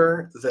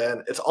whatever,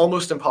 then it's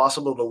almost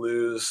impossible to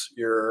lose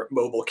your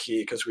mobile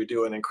key, because we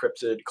do an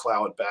encrypted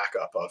cloud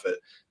backup of it.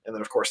 And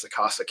then, of course, the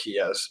Casa key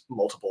has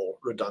multiple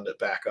redundant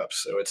backups,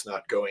 so it's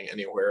not going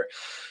anywhere.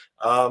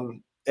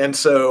 And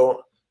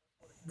so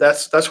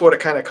that's what it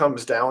kind of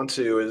comes down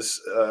to,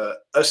 is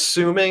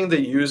assuming the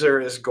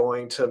user is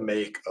going to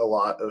make a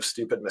lot of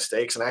stupid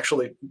mistakes, and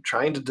actually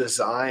trying to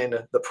design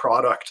the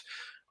product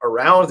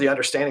around the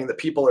understanding that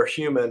people are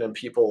human and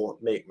people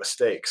make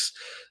mistakes.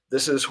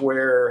 This is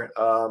where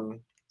a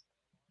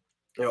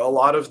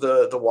lot of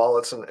the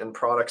wallets and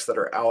products that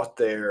are out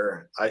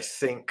there, I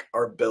think,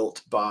 are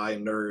built by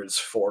nerds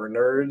for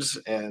nerds,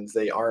 and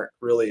they aren't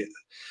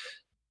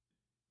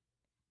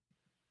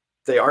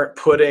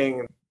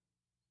putting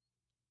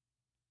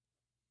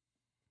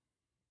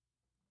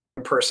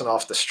person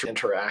off the street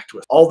interact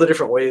with all the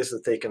different ways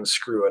that they can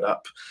screw it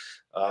up.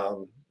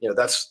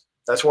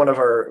 That's one of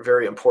our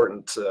very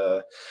important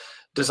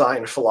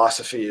design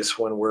philosophies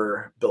when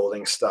we're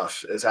building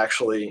stuff, is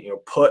actually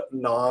put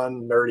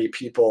non-nerdy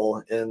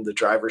people in the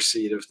driver's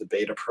seat of the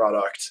beta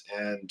product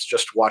and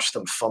just watch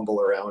them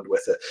fumble around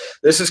with it.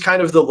 This is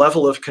kind of the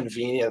level of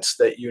convenience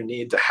that you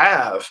need to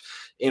have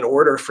in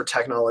order for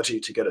technology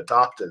to get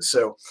adopted.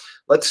 So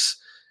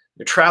let's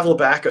travel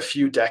back a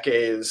few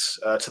decades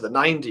to the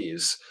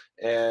 90s,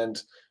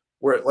 and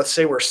let's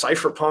say we're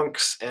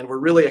cypherpunks, and we're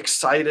really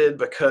excited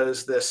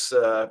because this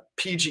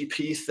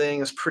PGP thing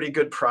is pretty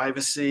good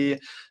privacy,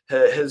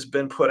 has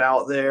been put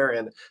out there,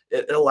 and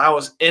it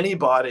allows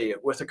anybody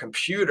with a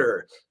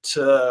computer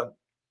to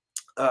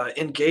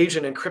engage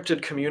in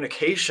encrypted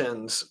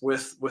communications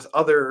with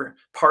other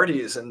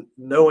parties, and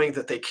knowing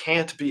that they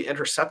can't be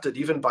intercepted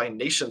even by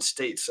nation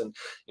states and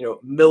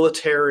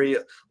military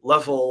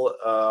level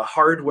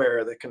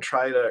hardware that can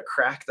try to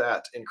crack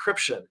that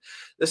encryption.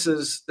 This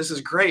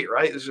is great,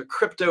 right? There's a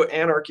crypto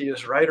anarchy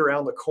is right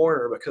around the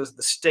corner because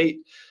the state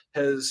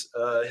has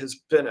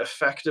been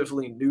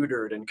effectively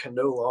neutered and can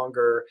no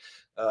longer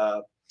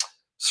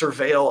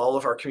surveil all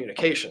of our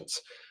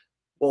communications.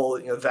 Well,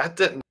 that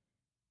didn't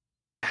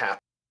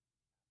happen,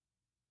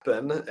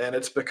 and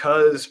it's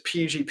because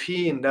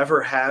PGP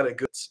never had a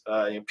good.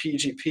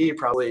 PGP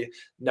probably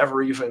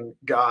never even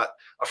got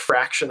a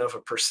fraction of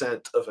a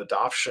percent of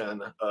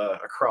adoption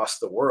across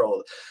the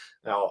world.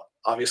 Now,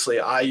 obviously,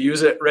 I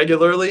use it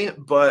regularly,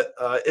 but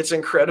it's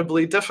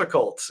incredibly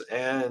difficult,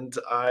 and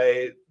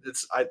I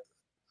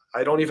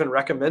don't even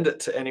recommend it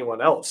to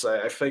anyone else.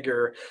 I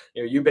figure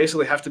you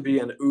basically have to be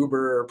an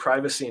uber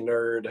privacy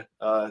nerd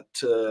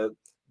to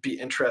be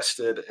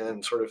interested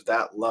in sort of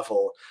that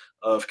level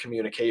of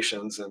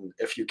communications. And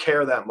if you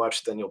care that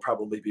much, then you'll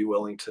probably be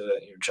willing to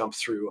jump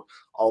through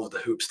all of the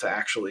hoops to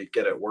actually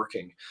get it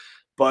working.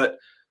 But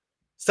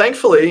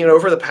thankfully,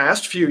 over the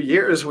past few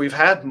years, we've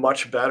had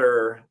much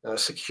better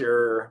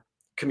secure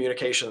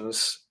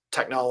communications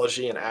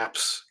technology and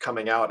apps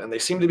coming out, and they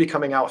seem to be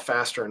coming out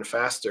faster and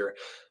faster.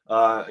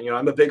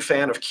 I'm a big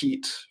fan of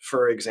Keat,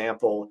 for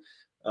example,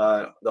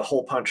 the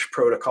hole punch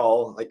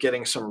protocol, like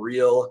getting some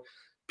real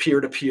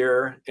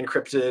peer-to-peer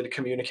encrypted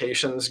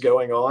communications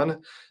going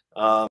on.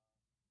 Um,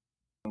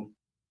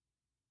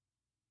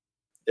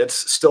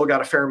 it's still got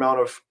a fair amount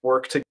of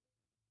work to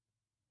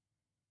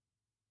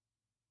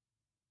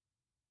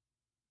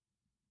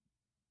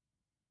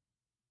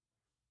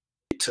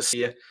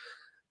see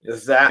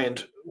that,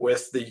 and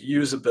with the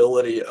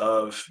usability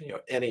of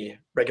any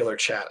regular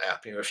chat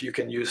app. If you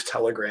can use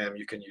Telegram,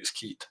 you can use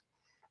Keat.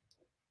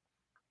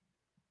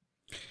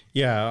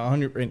 Yeah,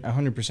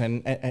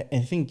 100%. I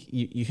think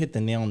you hit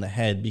the nail on the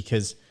head,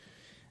 because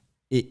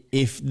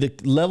if the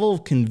level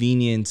of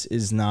convenience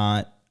is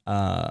not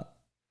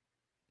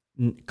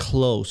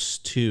close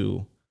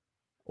to,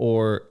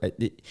 or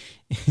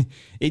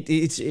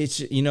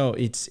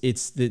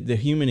it's the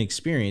human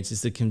experience,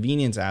 it's the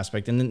convenience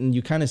aspect. And then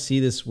you kind of see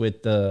this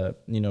with I'm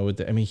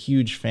a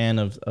huge fan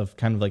of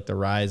kind of like the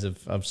rise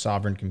of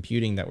sovereign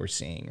computing that we're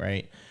seeing,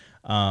 right?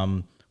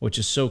 Which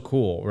is so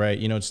cool,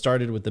 right? It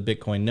started with the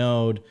Bitcoin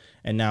node,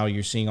 and now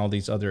you're seeing all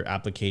these other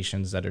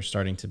applications that are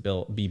starting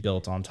to be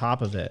built on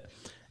top of it.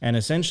 And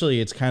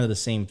essentially it's kind of the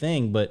same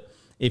thing, but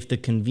if the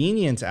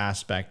convenience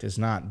aspect is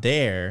not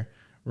there,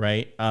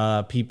 right?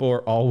 People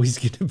are always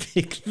going to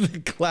pick the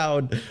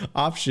cloud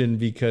option,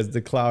 because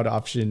the cloud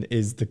option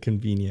is the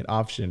convenient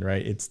option,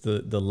 right? It's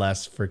the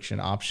less friction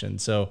option.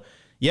 So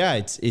yeah,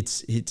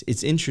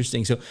 it's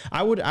interesting. So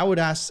I would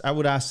ask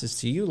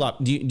this to you,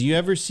 Lopp. Do you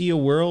ever see a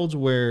world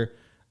where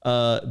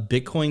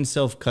Bitcoin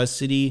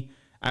self-custody,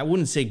 I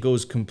wouldn't say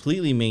goes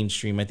completely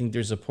mainstream. I think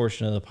there's a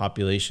portion of the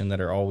population that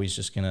are always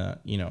just gonna,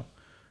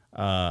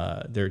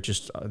 they're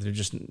just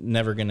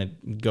never gonna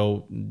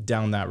go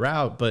down that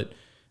route. But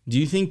do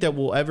you think that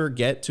we'll ever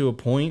get to a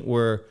point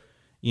where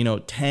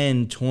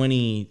 10,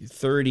 20,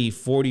 30,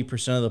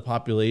 40% of the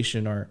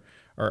population are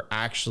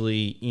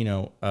actually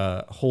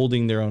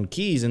holding their own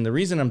keys? And the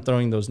reason I'm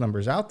throwing those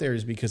numbers out there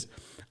is because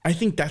I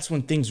think that's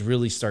when things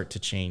really start to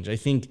change. I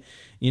think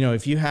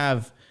if you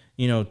have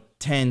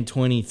 10,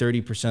 20,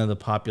 30% of the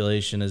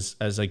population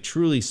as like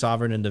truly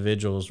sovereign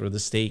individuals, where the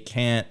state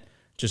can't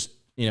just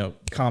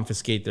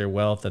confiscate their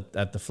wealth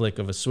at the flick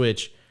of a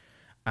switch,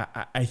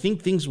 I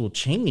think things will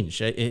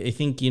change. I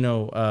think,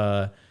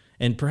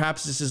 and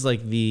perhaps this is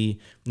like the,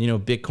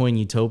 Bitcoin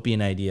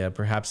utopian idea.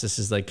 Perhaps this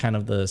is like kind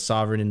of the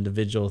sovereign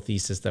individual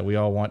thesis that we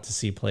all want to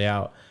see play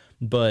out.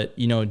 But,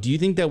 do you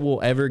think that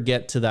we'll ever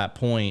get to that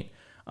point?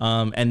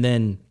 And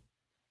then,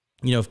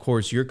 of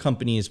course, your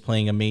company is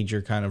playing a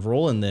major kind of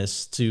role in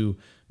this to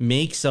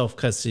make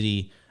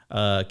self-custody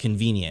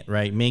convenient,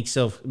 right? Make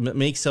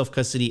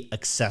self-custody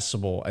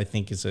accessible, I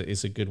think is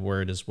a good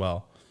word as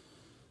well.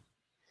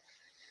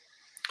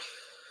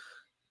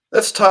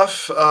 That's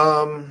tough.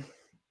 I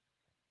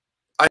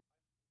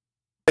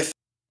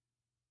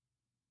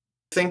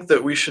think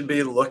that we should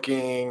be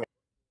looking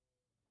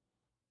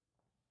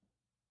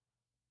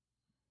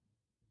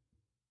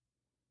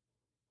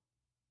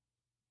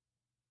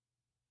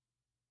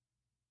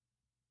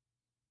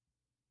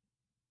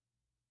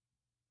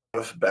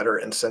of better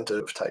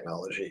incentive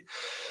technology.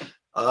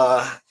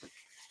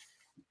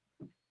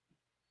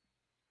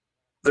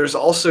 There's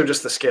also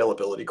just the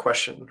scalability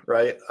question,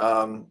 right?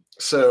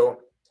 So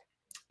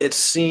it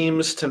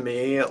seems to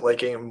me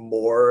like a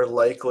more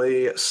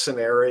likely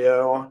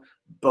scenario,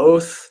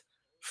 both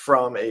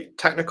from a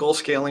technical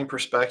scaling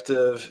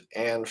perspective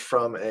and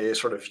from a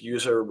sort of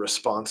user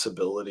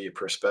responsibility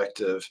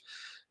perspective,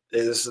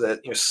 is that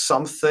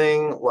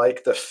something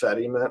like the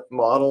Fediment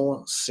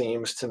model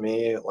seems to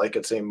me like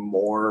it's a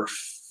more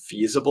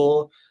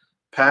feasible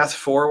path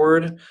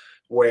forward,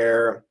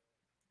 where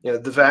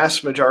the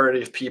vast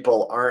majority of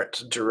people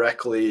aren't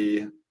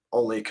directly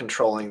only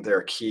controlling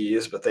their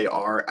keys, but they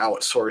are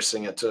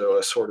outsourcing it to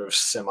a sort of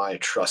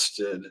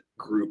semi-trusted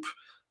group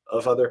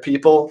of other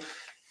people.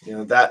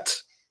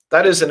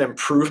 That is an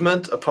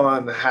improvement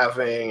upon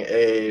having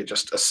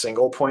just a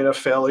single point of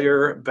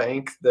failure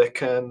bank that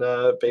can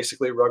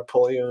basically rug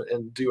pull you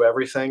and do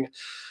everything.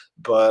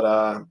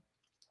 But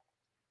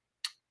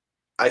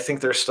I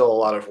think there's still a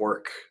lot of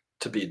work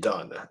to be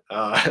done.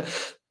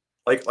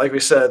 Like we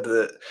said,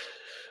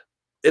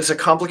 it's a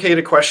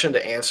complicated question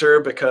to answer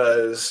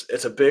because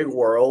it's a big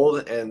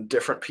world and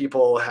different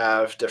people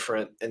have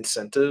different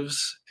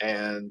incentives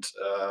and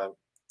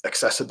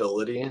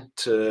accessibility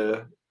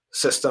to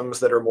systems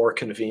that are more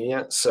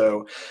convenient.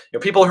 So,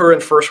 people who are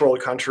in first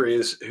world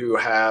countries who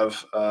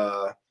have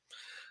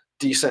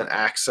decent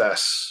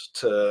access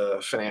to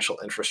financial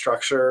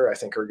infrastructure, I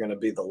think are going to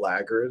be the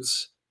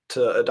laggards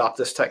to adopt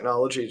this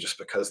technology just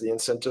because the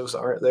incentives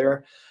aren't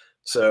there.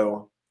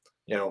 So,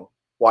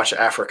 watch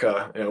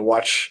Africa,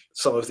 watch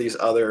some of these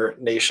other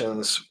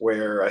nations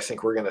where I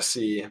think we're going to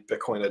see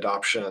Bitcoin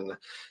adoption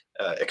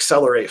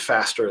accelerate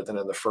faster than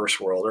in the first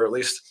world, or at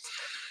least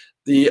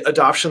the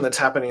adoption that's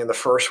happening in the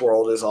first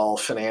world is all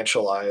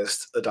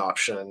financialized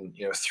adoption,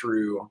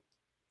 through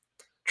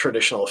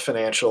traditional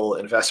financial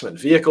investment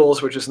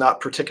vehicles, which is not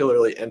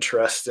particularly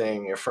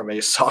interesting from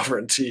a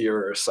sovereignty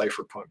or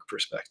cypherpunk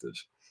perspective.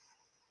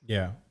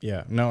 Yeah.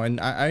 No,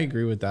 and I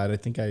agree with that. I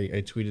think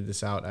I tweeted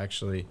this out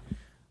actually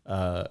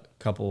a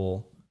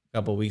couple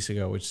weeks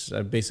ago, which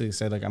I basically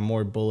said, like, I'm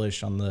more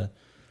bullish on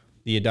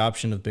the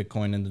adoption of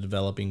Bitcoin in the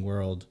developing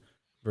world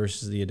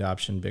versus the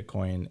adoption of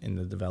Bitcoin in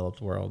the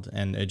developed world.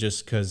 And it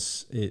just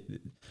because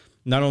it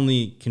not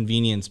only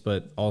convenience,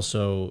 but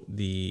also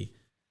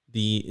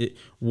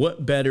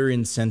what better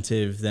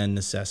incentive than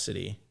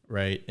necessity,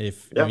 right?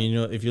 If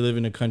if you live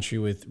in a country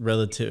with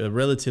a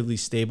relatively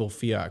stable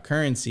fiat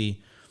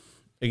currency,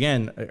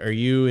 again, are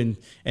you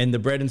and the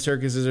bread and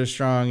circuses are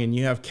strong, and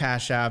you have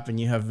Cash App, and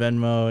you have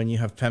Venmo, and you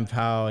have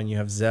PayPal, and you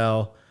have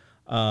Zelle,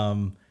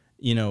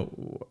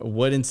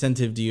 what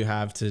incentive do you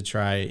have to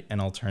try an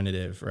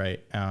alternative,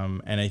 right?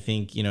 And I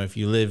think, if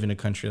you live in a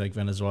country like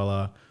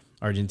Venezuela,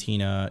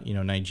 Argentina,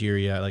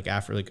 Nigeria, like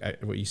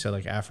what you said,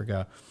 like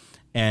Africa,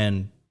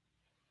 and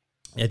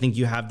I think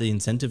you have the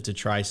incentive to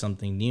try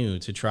something new,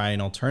 to try an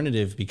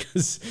alternative,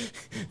 because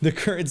the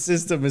current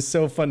system is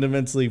so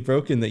fundamentally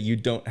broken that you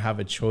don't have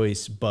a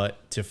choice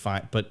but to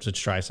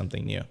try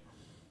something new.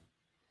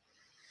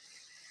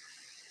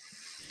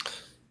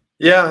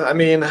 Yeah, I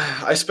mean,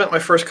 I spent my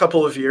first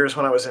couple of years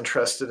when I was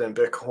interested in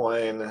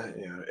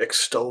Bitcoin,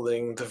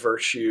 extolling the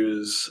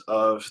virtues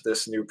of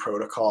this new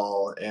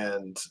protocol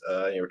and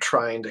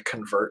trying to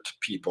convert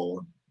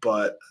people,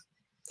 but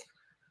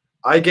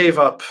I gave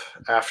up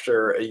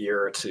after a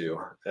year or two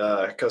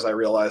because I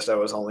realized I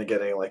was only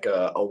getting like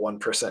a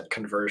 1%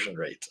 conversion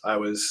rate. I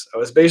was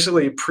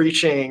basically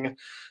preaching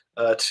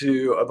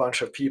to a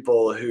bunch of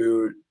people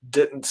who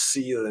didn't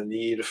see the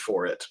need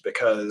for it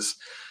because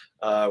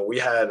we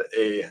had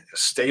a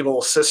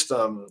stable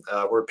system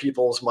where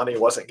people's money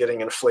wasn't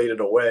getting inflated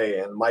away,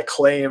 and my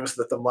claims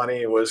that the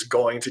money was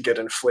going to get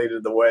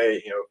inflated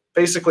away,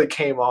 basically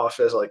came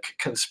off as like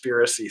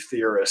conspiracy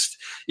theorist,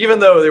 even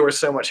though there was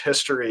so much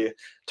history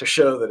to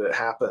show that it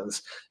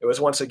happens. It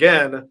was once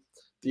again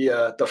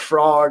the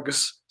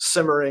frogs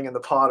simmering in the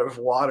pot of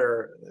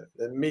water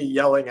and me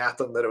yelling at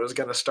them that it was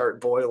going to start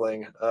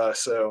boiling.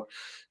 So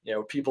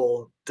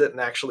people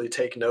didn't actually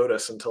take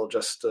notice until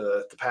just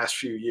the past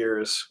few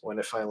years when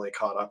it finally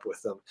caught up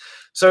with them.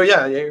 So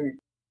yeah, you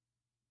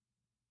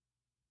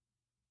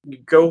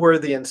go where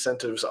the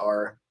incentives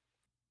are.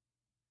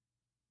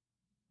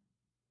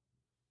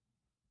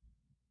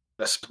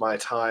 That's my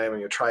time, and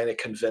you're trying to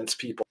convince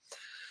people.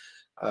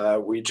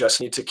 We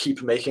just need to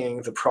keep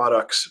making the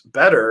products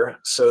better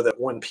so that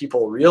when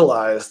people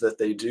realize that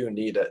they do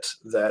need it,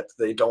 that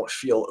they don't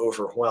feel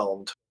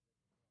overwhelmed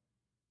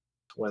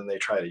when they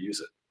try to use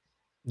it.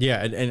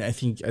 Yeah, and I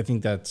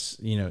think that's,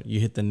 you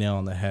hit the nail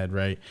on the head,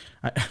 right?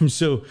 I'm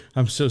so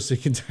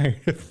sick and tired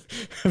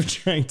of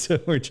trying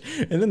to work,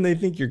 and then they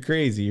think you're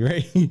crazy,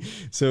 right?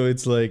 So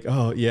it's like,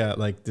 oh yeah,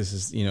 like this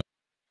is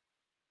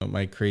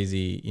my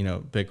crazy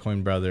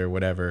Bitcoin brother,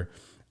 whatever.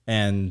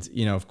 And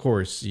of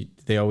course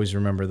they always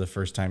remember the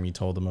first time you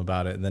told them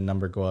about it, and the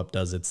number go up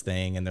does its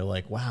thing, and they're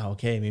like, wow,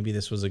 okay, maybe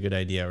this was a good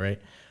idea, right?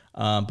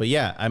 But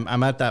yeah,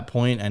 I'm at that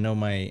point. I know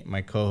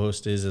my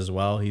co-host is as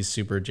well. He's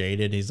super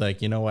jaded. He's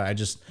like, you know what?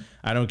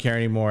 I don't care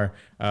anymore.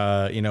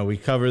 We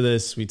cover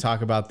this, we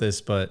talk about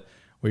this, but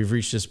we've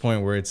reached this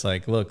point where it's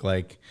like, look,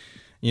 like,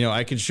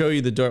 I could show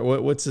you the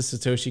door. What's the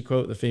Satoshi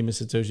quote? The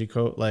famous Satoshi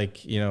quote?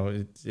 Like,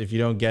 if you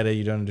don't get it,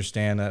 you don't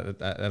understand.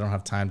 I don't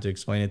have time to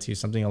explain it to you.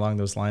 Something along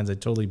those lines. I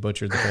totally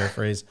butchered the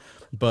paraphrase,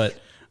 but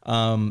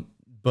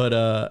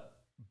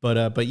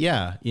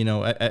yeah,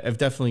 I've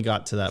definitely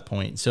got to that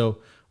point. So,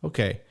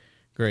 okay.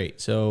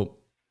 Great. So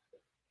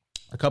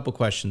a couple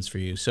questions for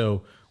you.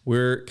 So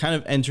we're kind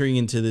of entering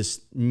into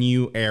this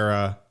new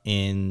era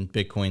in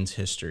Bitcoin's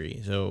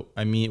history. So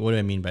what do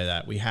I mean by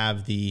that? We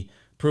have the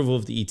approval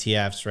of the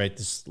ETFs, right?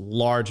 This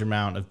large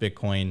amount of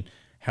Bitcoin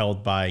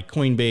held by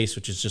Coinbase,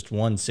 which is just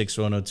one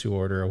 6102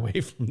 order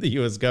away from the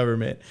U.S.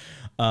 government.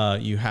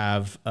 You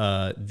have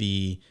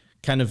the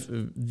kind of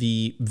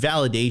the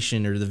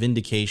validation or the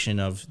vindication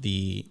of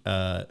the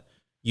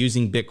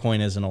using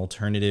Bitcoin as an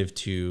alternative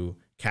to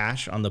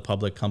cash on the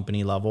public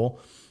company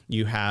level.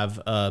 You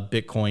have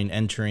Bitcoin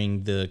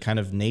entering the kind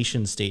of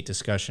nation state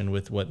discussion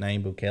with what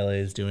Nayib Bukele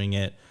is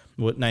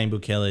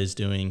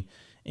doing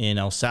in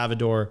El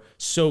Salvador.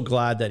 So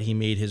glad that he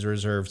made his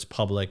reserves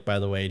public, by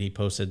the way, and he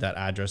posted that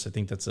address. I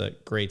think that's a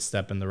great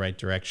step in the right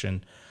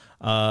direction.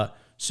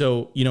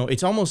 So, you know,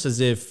 it's almost as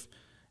if,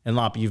 and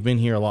Lopp, you've been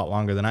here a lot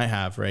longer than I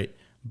have, right?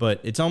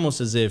 But it's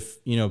almost as if,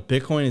 you know,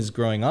 Bitcoin is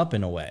growing up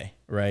in a way,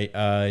 right?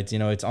 It's, you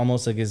know, it's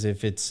almost like as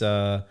if it's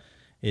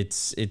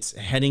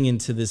heading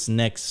into this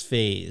next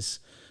phase.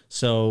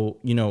 So,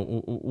 you know,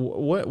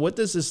 what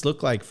does this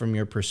look like from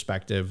your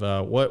perspective?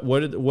 What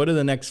do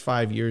the next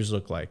 5 years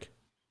look like?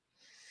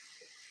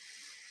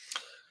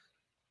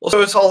 Well,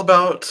 so it's all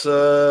about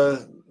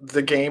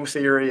the game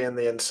theory and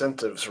the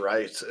incentives,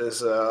 right?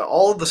 Is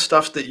all of the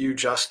stuff that you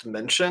just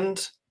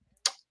mentioned,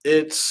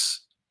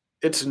 it's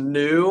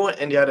new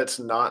and yet it's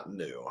not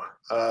new.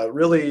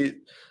 Really,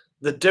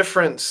 the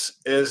difference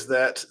is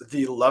that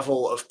the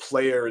level of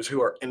players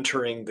who are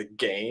entering the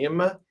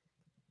game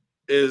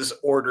is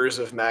orders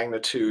of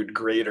magnitude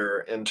greater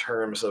in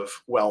terms of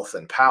wealth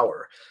and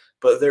power.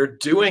 But they're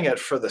doing it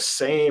for the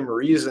same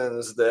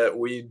reasons that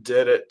we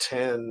did it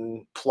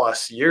 10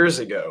 plus years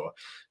ago,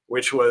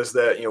 which was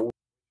that, you know,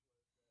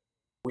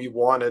 we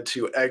wanted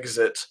to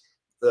exit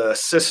the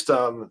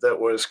system that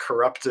was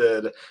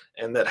corrupted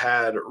and that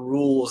had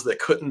rules that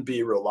couldn't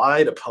be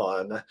relied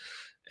upon.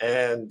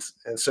 And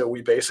so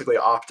we basically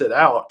opted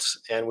out,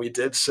 and we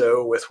did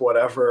so with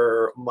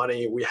whatever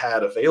money we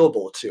had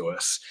available to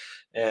us.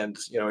 And,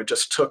 you know, it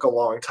just took a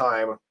long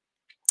time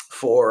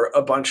for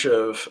a bunch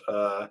of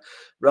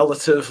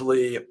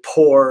relatively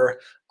poor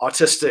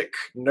autistic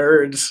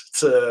nerds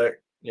to,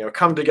 you know,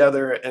 come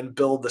together and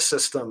build the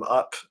system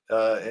up,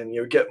 and,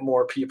 you know, get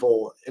more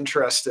people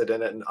interested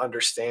in it and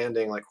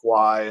understanding like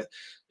why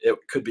it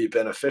could be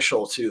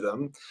beneficial to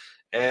them.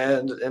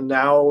 And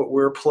now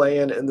we're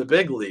playing in the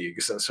big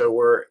leagues, and so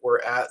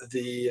we're at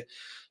the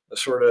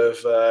sort of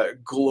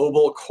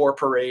global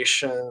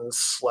corporation /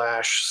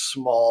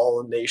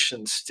 small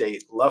nation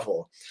state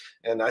level.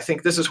 And I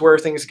think this is where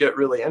things get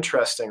really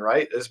interesting,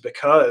 right? Is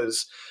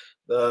because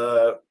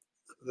the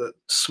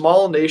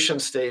small nation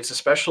states,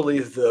 especially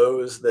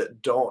those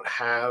that don't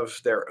have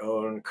their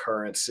own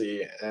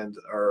currency and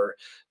are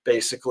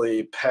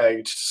basically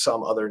pegged to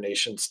some other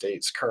nation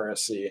state's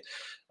currency,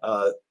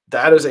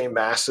 that is a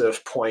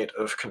massive point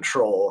of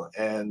control.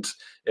 And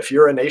if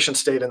you're a nation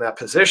state in that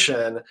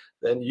position,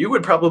 then you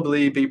would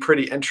probably be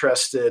pretty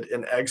interested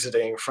in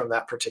exiting from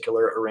that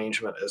particular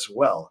arrangement as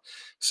well.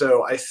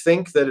 So I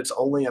think that it's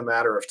only a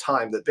matter of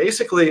time that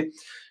basically,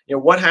 you know,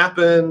 what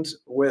happened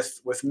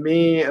with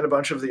me and a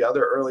bunch of the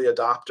other early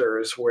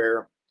adopters,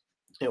 where,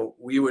 you know,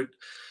 we would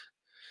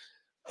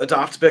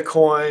adopt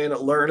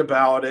Bitcoin, learn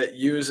about it,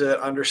 use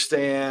it,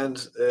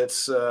 understand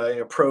its you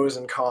know, pros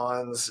and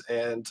cons,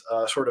 and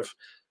sort of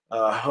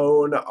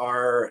hone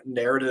our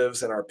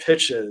narratives and our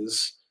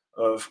pitches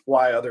of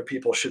why other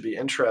people should be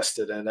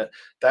interested in it.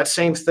 That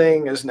same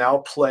thing is now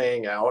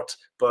playing out,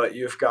 but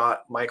you've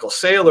got Michael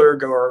Saylor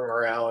going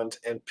around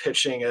and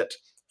pitching it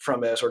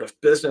from a sort of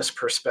business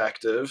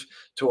perspective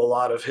to a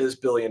lot of his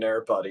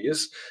billionaire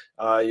buddies.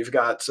 You've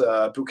got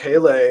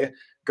Bukele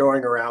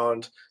going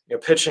around, you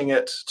know, pitching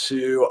it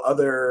to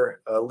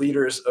other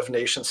leaders of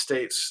nation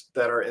states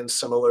that are in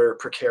similar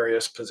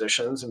precarious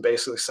positions, and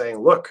basically saying,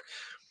 look,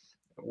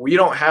 we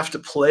don't have to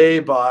play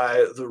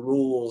by the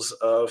rules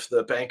of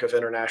the Bank of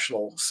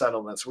International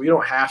Settlements. We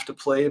don't have to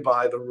play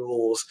by the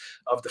rules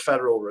of the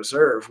Federal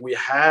Reserve. We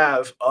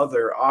have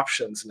other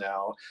options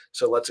now,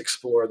 so let's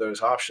explore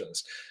those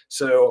options.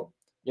 So,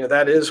 you know,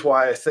 that is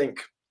why I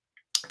think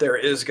there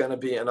is going to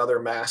be another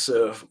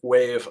massive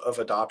wave of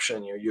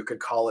adoption. You know, you could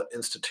call it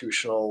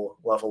institutional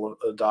level of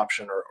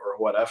adoption or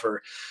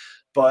whatever,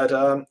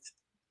 but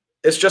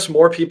it's just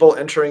more people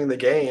entering the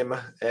game,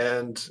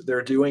 and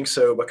they're doing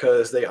so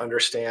because they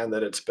understand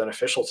that it's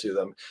beneficial to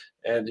them.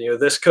 And, you know,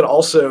 this could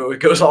also, it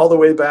goes all the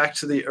way back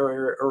to the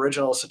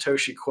original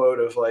Satoshi quote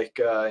of like,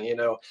 you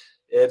know,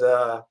 it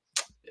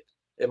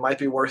might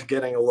be worth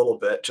getting a little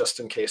bit just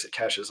in case it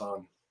catches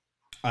on.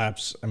 I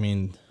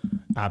mean,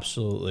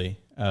 absolutely.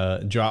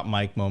 Drop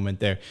mic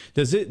moment there.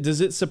 Does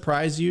it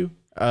surprise you?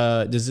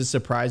 Does it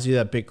surprise you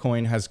that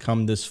Bitcoin has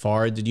come this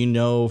far? Did you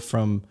know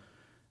from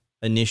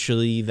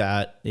initially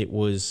that it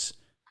was,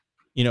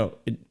 you know,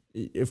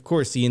 of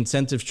course the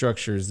incentive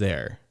structure is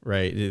there,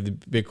 right? The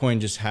Bitcoin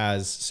just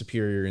has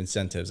superior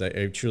incentives.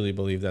 I truly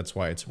believe that's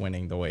why it's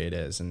winning the way it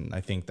is. And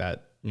I think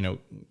that, you know,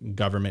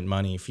 government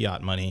money,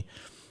 fiat money,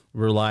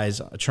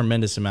 relies a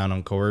tremendous amount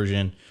on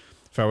coercion.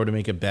 If I were to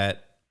make a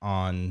bet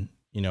on,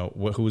 you know,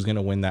 who's going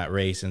to win that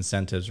race,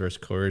 incentives versus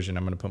coercion,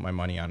 I'm going to put my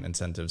money on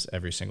incentives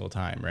every single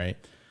time, right?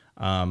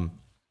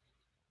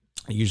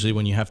 Usually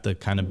when you have to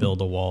kind of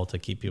build a wall to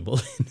keep people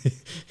in, it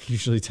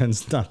usually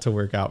tends not to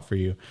work out for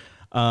you.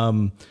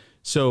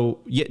 So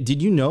yeah,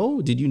 did you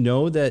know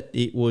that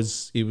it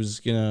was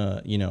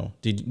gonna,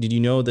 did you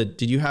know that,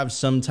 did you have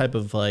some type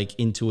of like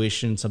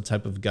intuition, some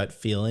type of gut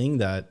feeling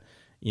that,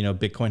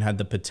 Bitcoin had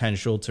the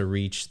potential to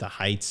reach the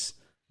heights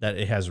that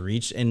it has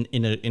reached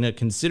in a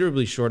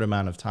considerably short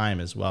amount of time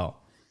as well?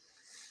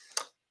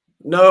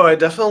 No, I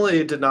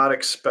definitely did not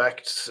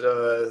expect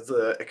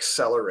the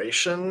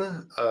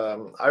acceleration.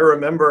 I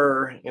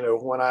remember,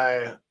 when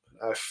I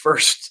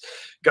first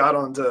got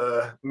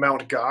onto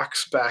Mount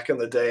Gox back in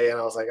the day, and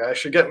I was like, I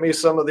should get me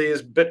some of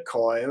these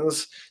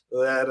Bitcoins.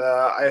 That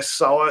I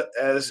saw it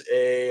as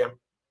a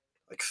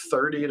like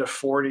 30 to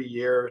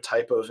 40-year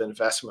type of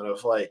investment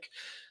of like,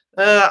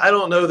 I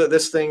don't know that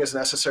this thing is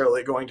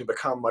necessarily going to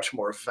become much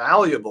more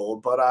valuable,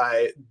 but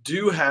I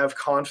do have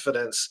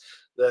confidence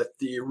that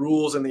the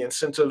rules and the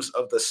incentives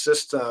of the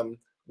system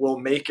will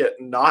make it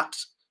not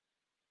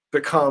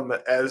become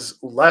as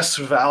less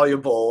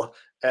valuable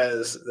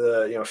as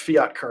the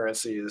fiat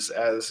currencies,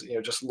 as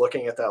just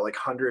looking at that like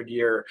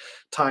 100-year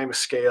time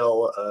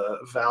scale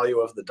value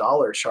of the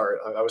dollar chart.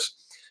 I was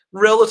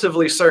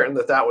relatively certain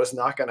that that was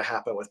not going to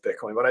happen with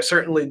Bitcoin, but I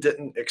certainly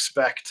didn't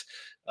expect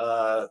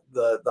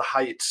the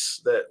heights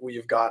that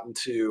we've gotten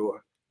to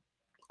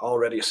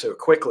already so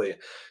quickly.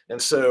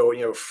 And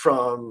so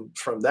from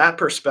that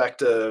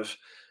perspective,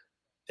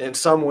 in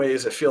some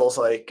ways it feels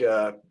like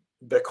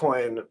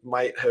Bitcoin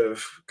might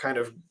have kind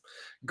of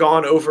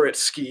gone over its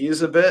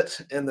skis a bit,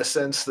 in the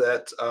sense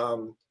that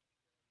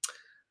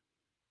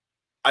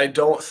I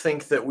don't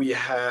think that we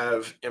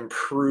have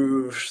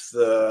improved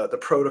the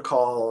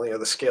protocol, the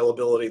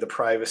scalability, the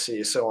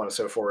privacy, so on and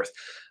so forth.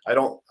 I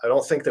don't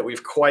think that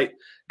we've quite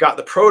got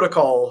the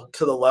protocol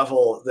to the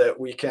level that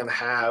we can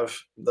have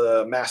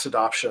the mass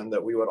adoption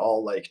that we would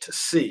all like to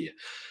see.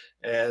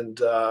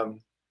 And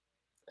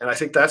I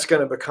think that's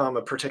going to become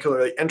a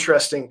particularly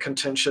interesting,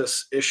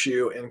 contentious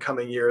issue in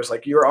coming years.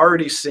 Like, you're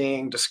already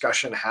seeing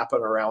discussion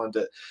happen around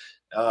it.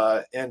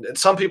 And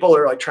some people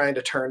are like trying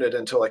to turn it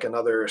into like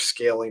another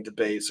scaling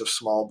debates of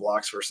small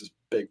blocks versus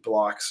big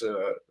blocks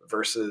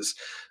versus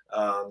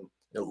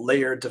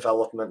layered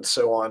development and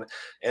so on.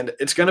 And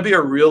it's going to be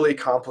a really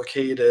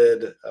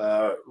complicated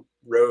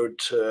road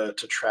to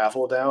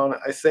travel down,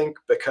 I think,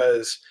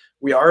 because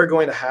we are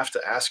going to have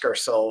to ask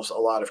ourselves a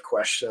lot of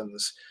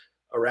questions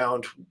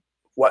around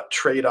what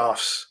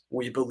trade-offs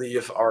we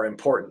believe are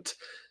important.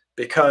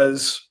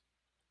 Because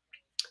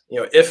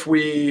if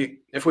we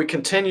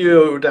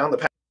continue down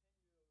the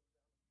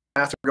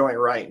path we're going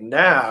right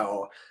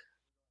now,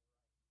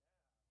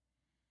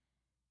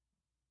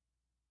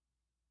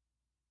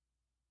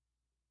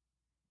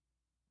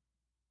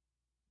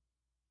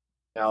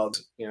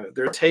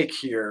 their take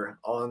here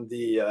on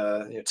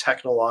the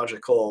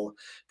technological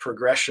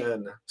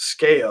progression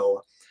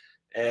scale.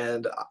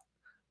 And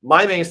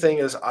my main thing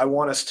is I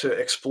want us to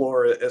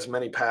explore as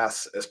many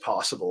paths as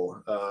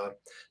possible,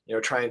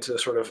 trying to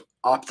sort of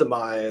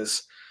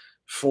optimize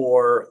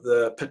for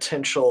the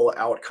potential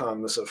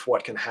outcomes of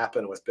what can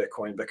happen with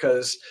Bitcoin.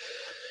 Because,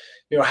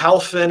 Hal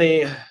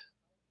Finney,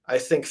 I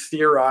think,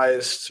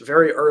 theorized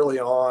very early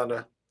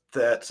on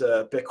that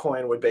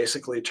Bitcoin would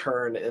basically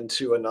turn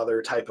into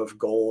another type of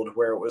gold,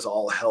 where it was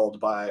all held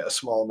by a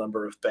small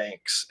number of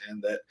banks,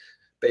 and that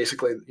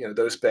basically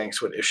those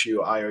banks would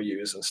issue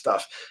IOUs and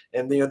stuff.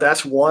 And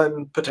that's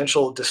one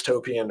potential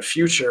dystopian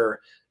future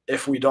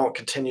if we don't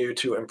continue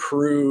to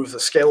improve the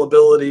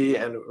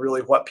scalability and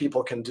really what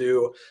people can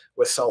do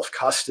with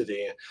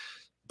self-custody.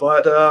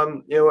 But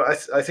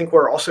I think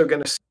we're also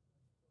going to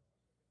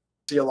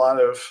see a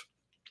lot of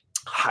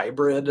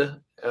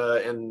hybrid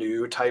and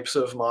new types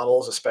of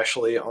models,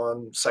 especially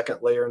on second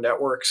layer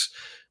networks,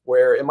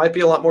 where it might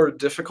be a lot more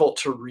difficult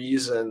to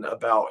reason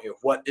about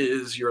what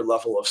is your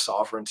level of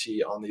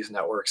sovereignty on these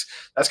networks.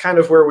 That's kind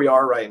of where we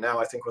are right now,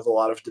 I think, with a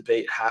lot of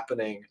debate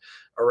happening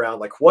around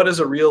like what is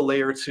a real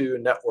layer 2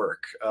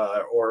 network,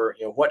 or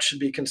what should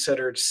be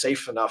considered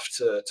safe enough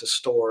to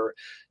store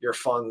your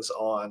funds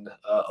on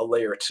a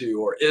layer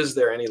 2, or is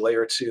there any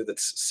layer 2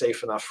 that's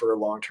safe enough for a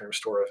long-term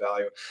store of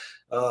value?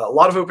 A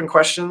lot of open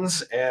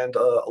questions and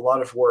a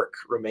lot of work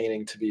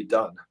remaining to be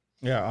done.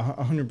 Yeah,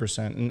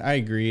 100%, and I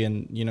agree.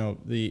 And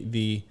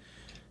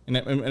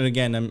and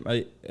again,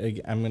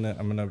 I'm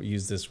gonna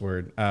use this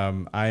word.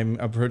 I'm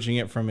approaching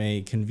it from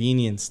a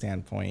convenience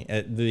standpoint.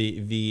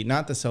 The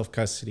not the self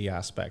custody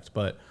aspect,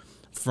 but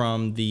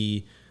from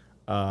the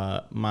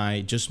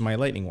my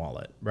Lightning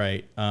wallet,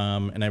 right?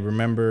 And I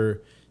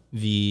remember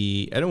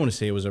I don't want to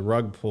say it was a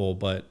rug pull,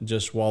 but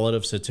just Wallet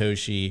of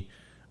Satoshi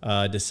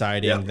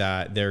deciding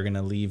that they're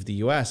gonna leave the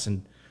U.S.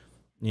 and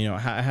I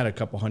had a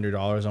couple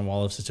 $100 on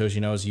Wallet of Satoshi,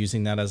 and I was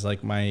using that as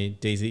like my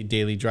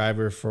daily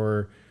driver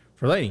for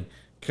Lightning.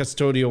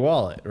 Custodial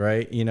wallet,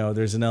 right?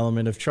 There's an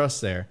element of trust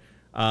there.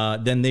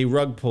 Then they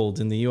rug pulled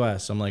in the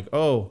US. I'm like,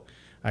 oh,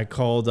 I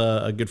called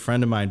a good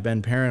friend of mine,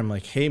 Ben Perrin. I'm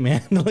like, hey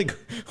man, like,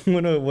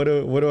 what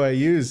do I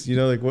use?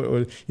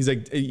 What? He's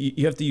like,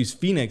 you have to use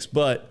Phoenix,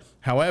 but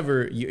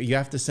however, you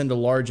have to send a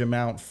large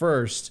amount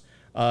first.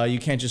 You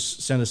can't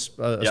just send a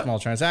small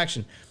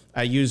transaction.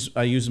 I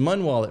used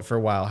Mun Wallet for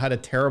a while. Had a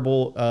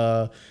terrible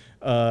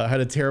had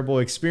a terrible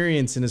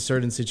experience in a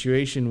certain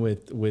situation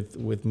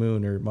with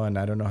Moon or Mun.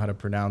 I don't know how to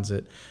pronounce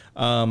it.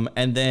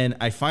 And then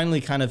I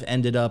finally kind of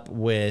ended up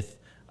with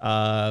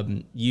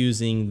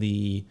using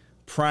the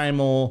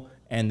Primal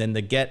and then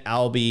the Get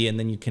Albi, and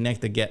then you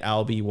connect the Get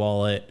Albi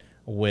wallet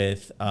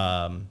with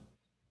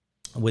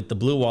the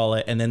Blue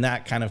wallet, and then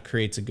that kind of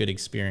creates a good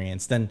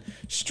experience. Then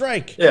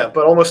Strike. Yeah,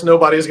 but almost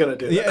nobody's going to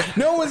do that. Yeah,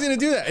 no one's going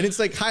to do that. And it's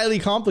like highly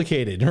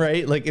complicated,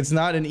 right? Like it's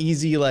not an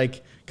easy,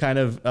 like kind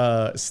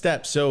of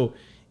step. So,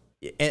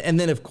 and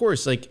then of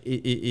course, like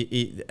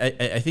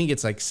I think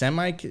it's like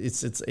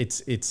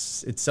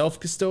it's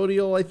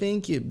self-custodial. I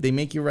think they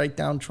make you write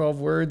down 12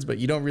 words, but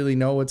you don't really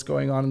know what's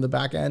going on in the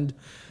back end.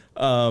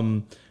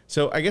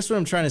 So I guess what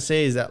I'm trying to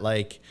say is that,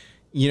 like,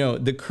 you know,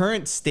 the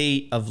current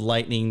state of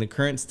Lightning, the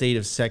current state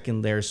of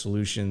second layer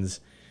solutions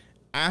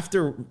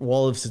after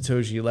Wall of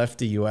Satoshi left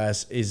the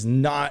US is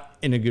not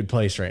in a good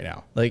place right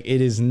now. Like it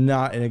is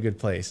not in a good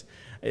place.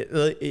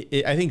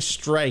 I think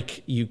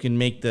Strike, you can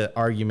make the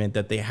argument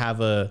that they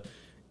have a,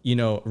 you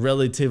know,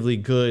 relatively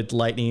good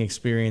Lightning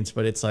experience,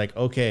 but it's like,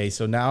 okay,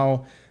 so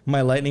now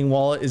my Lightning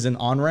wallet is an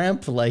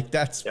on-ramp. Like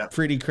that's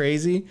pretty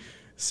crazy.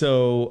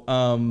 So,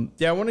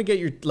 yeah, I want to get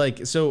your,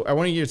 like, so I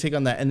want to get your take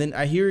on that. And then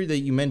I hear that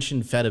you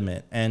mentioned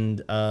Fediment,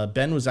 and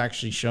Ben was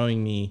actually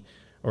showing me,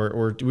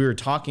 or we were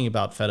talking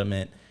about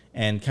Fediment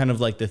and kind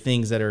of like the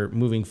things that are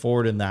moving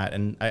forward in that.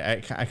 And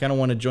I kind of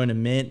want to join a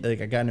mint.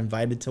 Like I got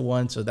invited to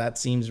one, so that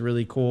seems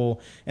really cool.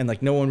 And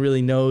like no one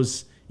really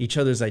knows each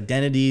other's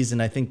identities,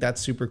 and I think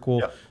that's super cool.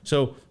 Yep.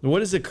 So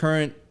what is the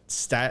current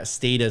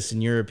status,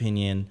 in your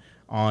opinion,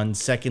 on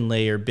second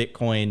layer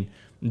Bitcoin?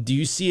 Do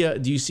you see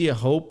a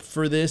hope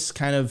for this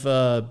kind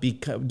of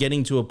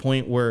getting to a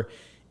point where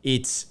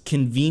it's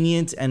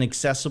convenient and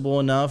accessible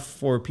enough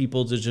for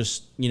people to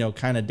just, you know,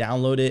 kind of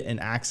download it and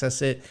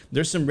access it?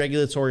 There's some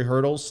regulatory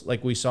hurdles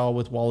like we saw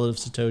with Wallet of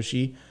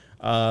Satoshi,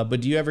 but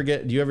do you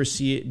ever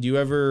see it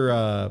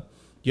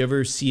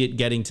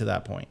getting to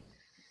that point?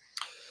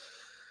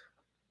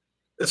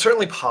 It's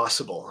certainly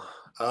possible.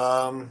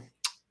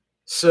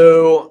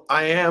 So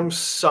I am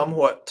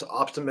somewhat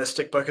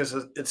optimistic because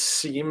it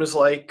seems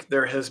like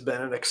there has been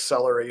an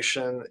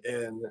acceleration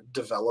in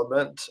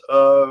development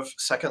of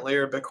second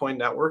layer Bitcoin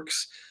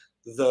networks,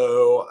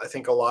 though I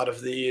think a lot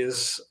of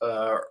these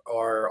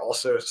are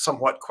also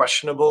somewhat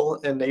questionable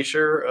in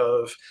nature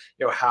of,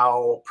 you know,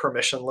 how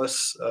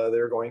permissionless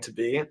they're going to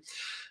be.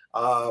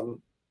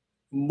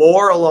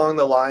 More along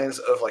the lines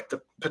of like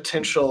the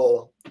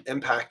potential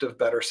impact of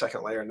better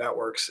second layer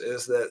networks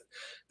is that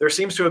there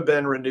seems to have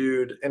been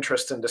renewed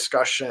interest and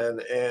discussion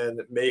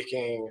in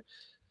making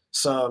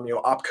some, you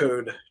know,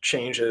 opcode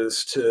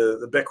changes to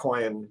the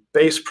Bitcoin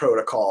base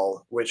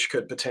protocol, which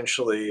could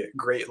potentially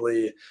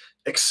greatly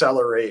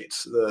accelerate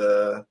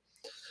the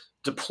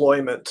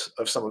deployment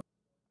of some of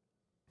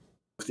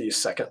these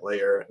second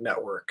layer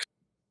networks.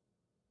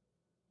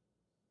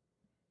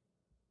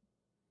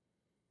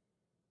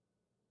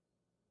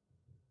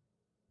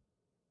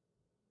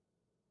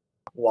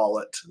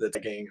 Wallet that's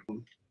taking.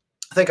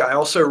 I think I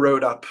also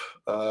wrote up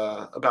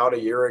about a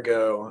year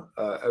ago.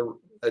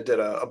 I did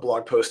a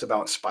blog post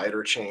about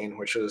Spider Chain,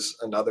 which is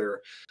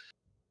another.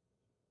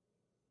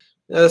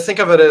 Think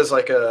of it as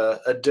like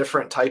a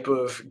different type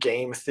of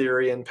game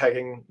theory and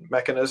pegging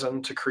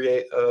mechanism to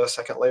create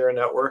second layer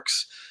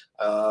networks.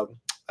 I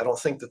don't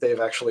think that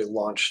they've actually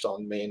launched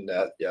on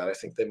mainnet yet. I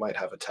think they might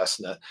have a test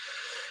net,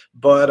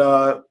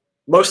 but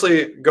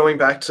mostly going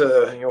back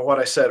to, you know, what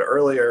I said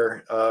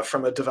earlier,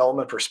 from a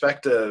development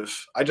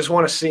perspective, I just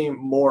want to see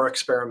more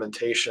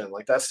experimentation.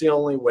 Like that's the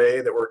only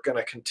way that we're going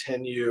to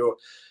continue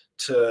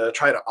to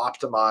try to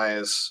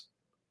optimize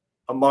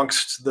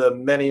amongst the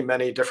many,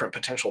 many different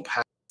potential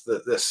paths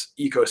that this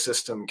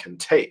ecosystem can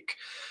take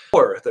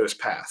for those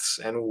paths.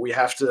 And we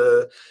have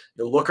to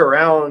look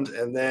around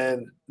and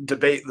then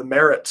debate the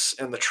merits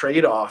and the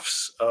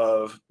trade-offs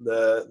of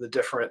the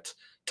different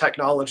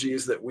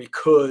technologies that we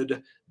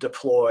could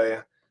deploy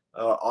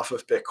off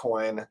of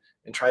Bitcoin,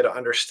 and try to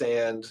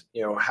understand,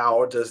 you know,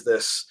 how does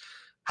this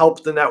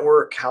help the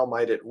network? How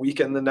might it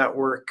weaken the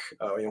network?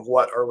 You know,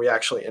 what are we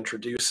actually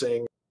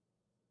introducing?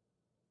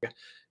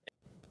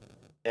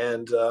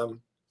 And you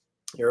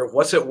know,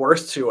 what's it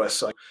worth to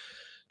us? Like,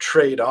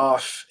 trade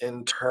off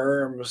in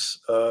terms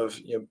of,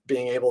 you know,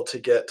 being able to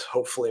get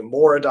hopefully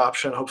more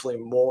adoption, hopefully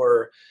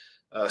more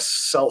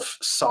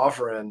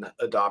self-sovereign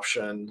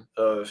adoption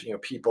of, you know,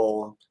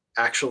 people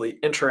actually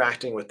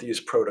interacting with these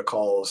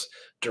protocols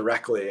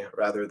directly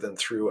rather than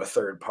through a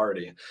third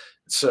party.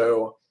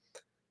 So,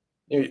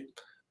 you know,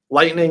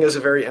 Lightning is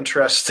a very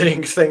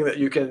interesting thing that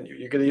you can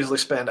easily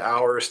spend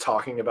hours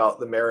talking about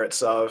the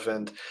merits of.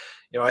 And,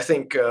 you know, I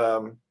think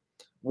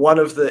one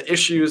of the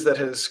issues that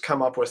has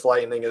come up with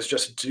Lightning is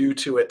just due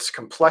to its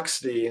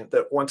complexity,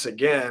 that once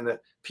again,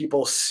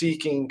 people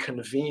seeking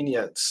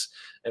convenience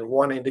and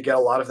wanting to get a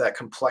lot of that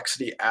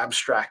complexity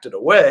abstracted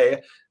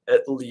away,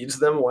 it leads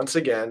them once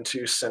again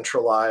to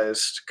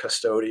centralized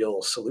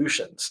custodial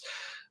solutions.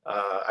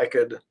 I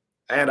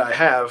and I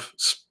have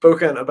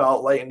spoken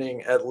about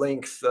Lightning at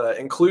length,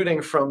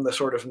 including from the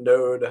sort of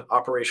node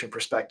operation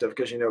perspective,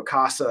 because,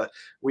 Casa,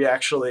 we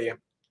actually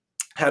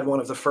had one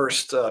of the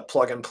first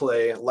plug and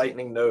play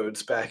Lightning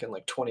nodes back in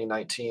like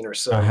 2019 or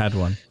so. I had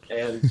one.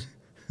 And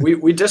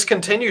we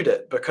discontinued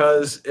it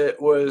because it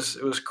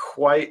was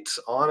quite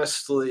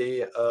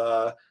honestly,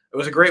 it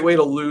was a great way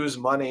to lose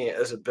money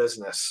as a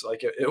business.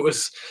 Like it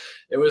was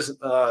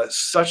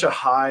such a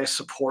high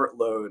support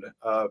load,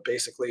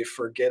 basically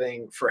for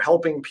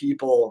helping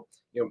people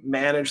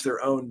manage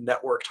their own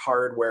networked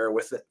hardware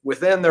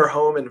within their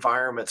home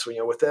environments.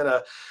 Within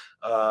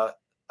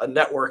a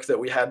network that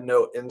we had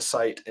no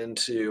insight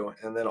into,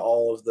 and then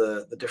all of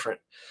the different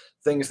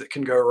things that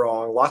can go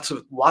wrong, lots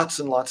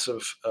and lots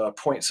of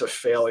points of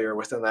failure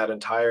within that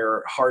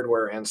entire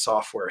hardware and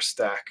software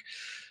stack.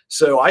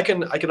 So I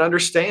can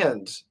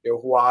understand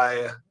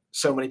why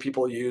so many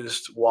people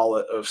used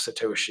Wallet of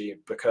Satoshi,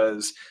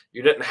 because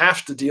you didn't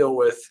have to deal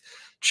with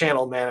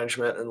channel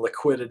management and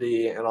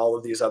liquidity and all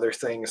of these other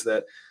things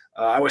that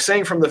I was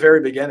saying from the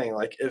very beginning.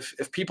 Like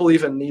if people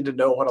even need to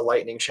know what a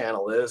Lightning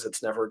channel is,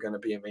 it's never going to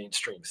be a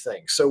mainstream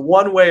thing. So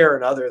one way or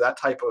another, that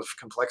type of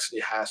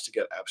complexity has to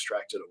get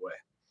abstracted away.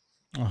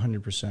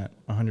 100%.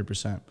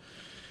 100%.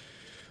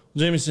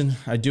 Jameson,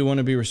 I do want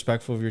to be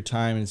respectful of your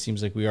time, and it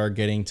seems like we are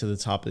getting to the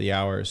top of the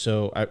hour.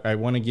 So I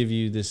want to give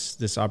you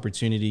this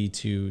opportunity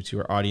to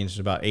our audience. There's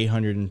about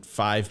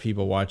 805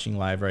 people watching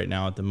live right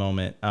now at the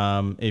moment.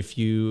 If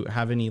you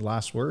have any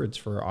last words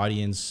for our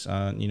audience,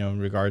 in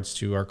regards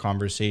to our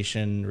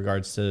conversation, in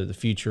regards to the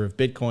future of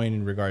Bitcoin,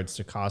 in regards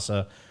to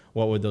Casa,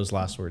 what would those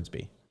last words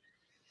be?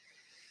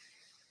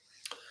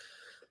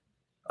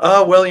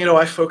 Well,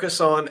 I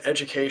focus on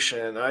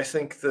education. I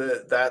think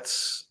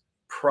that's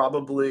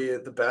probably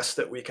the best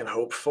that we can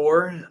hope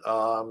for.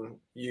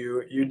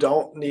 You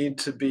don't need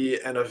to be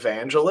an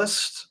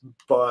evangelist,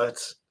 but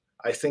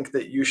I think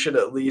that you should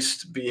at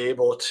least be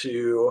able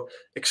to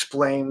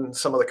explain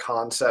some of the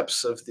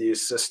concepts of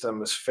these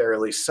systems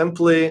fairly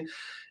simply,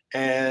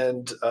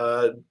 and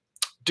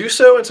do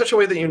so in such a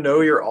way that you know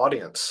your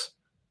audience.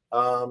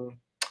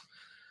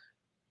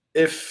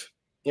 If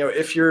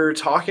you're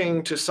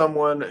talking to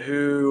someone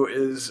who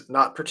is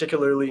not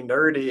particularly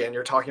nerdy and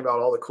you're talking about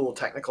all the cool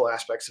technical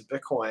aspects of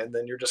Bitcoin,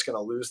 then you're just going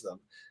to lose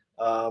them.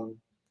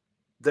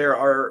 There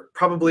are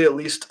probably at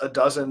least a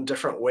dozen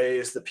different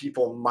ways that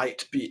people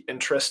might be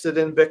interested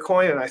in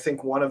Bitcoin. And I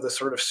think one of the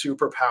sort of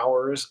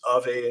superpowers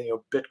of a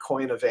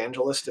Bitcoin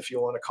evangelist, if you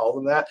want to call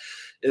them that,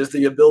 is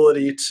the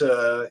ability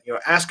to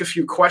ask a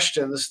few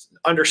questions,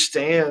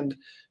 understand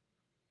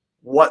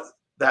what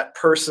that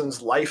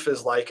person's life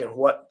is like and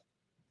what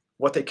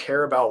they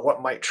care about,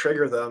 what might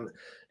trigger them.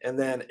 And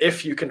then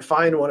if you can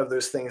find one of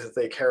those things that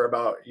they care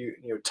about,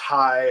 you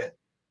tie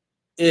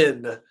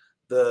in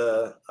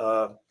the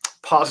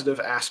positive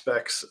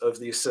aspects of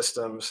these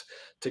systems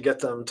to get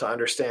them to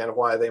understand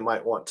why they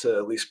might want to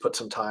at least put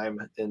some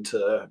time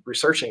into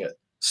researching it,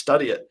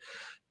 study it.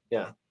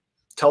 Yeah.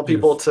 Tell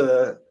people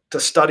to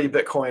study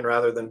Bitcoin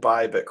rather than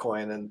buy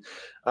Bitcoin. And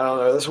I don't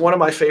know, this is one of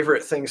my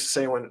favorite things to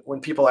say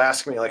when people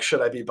ask me, like,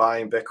 should I be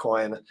buying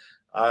Bitcoin?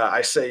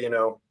 I say,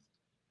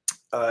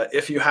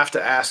 if you have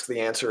to ask, the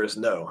answer is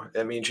no.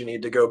 It means you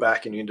need to go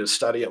back and you need to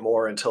study it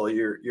more until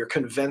you're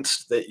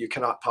convinced that you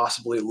cannot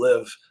possibly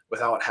live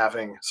without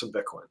having some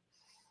Bitcoin.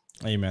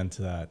 Amen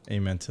to that.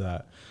 Amen to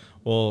that.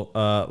 Well,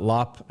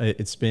 Lopp,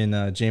 it's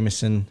been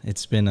Jameson.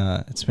 It's been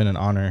an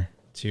honor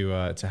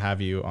to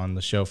have you on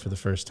the show for the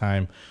first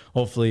time.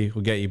 Hopefully,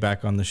 we'll get you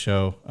back on the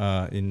show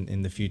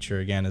in the future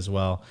again as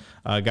well.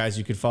 Guys,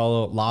 you could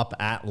follow Lopp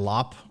at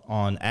Lopp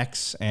on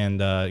X, and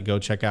go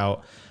check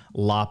out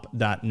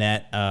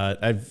lopp.net.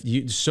 I've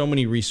used so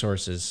many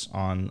resources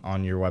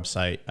on your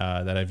website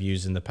that I've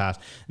used in the past.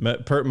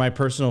 My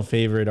personal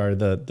favorite are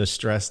the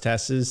stress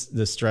tests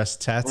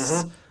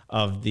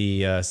of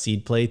the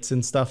seed plates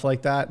and stuff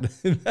like that.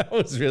 That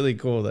was really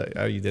cool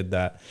how you did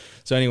that.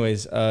 So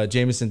anyways,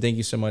 Jameson, thank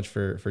you so much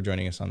for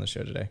joining us on the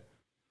show today.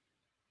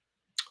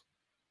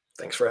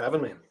 Thanks for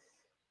having me.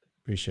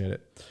 Appreciate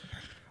it.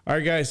 All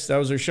right, guys, that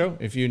was our show.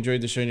 If you enjoyed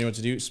the show and you know what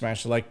to do,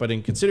 smash the like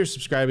button, consider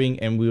subscribing,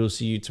 and we will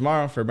see you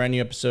tomorrow for a brand new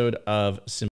episode of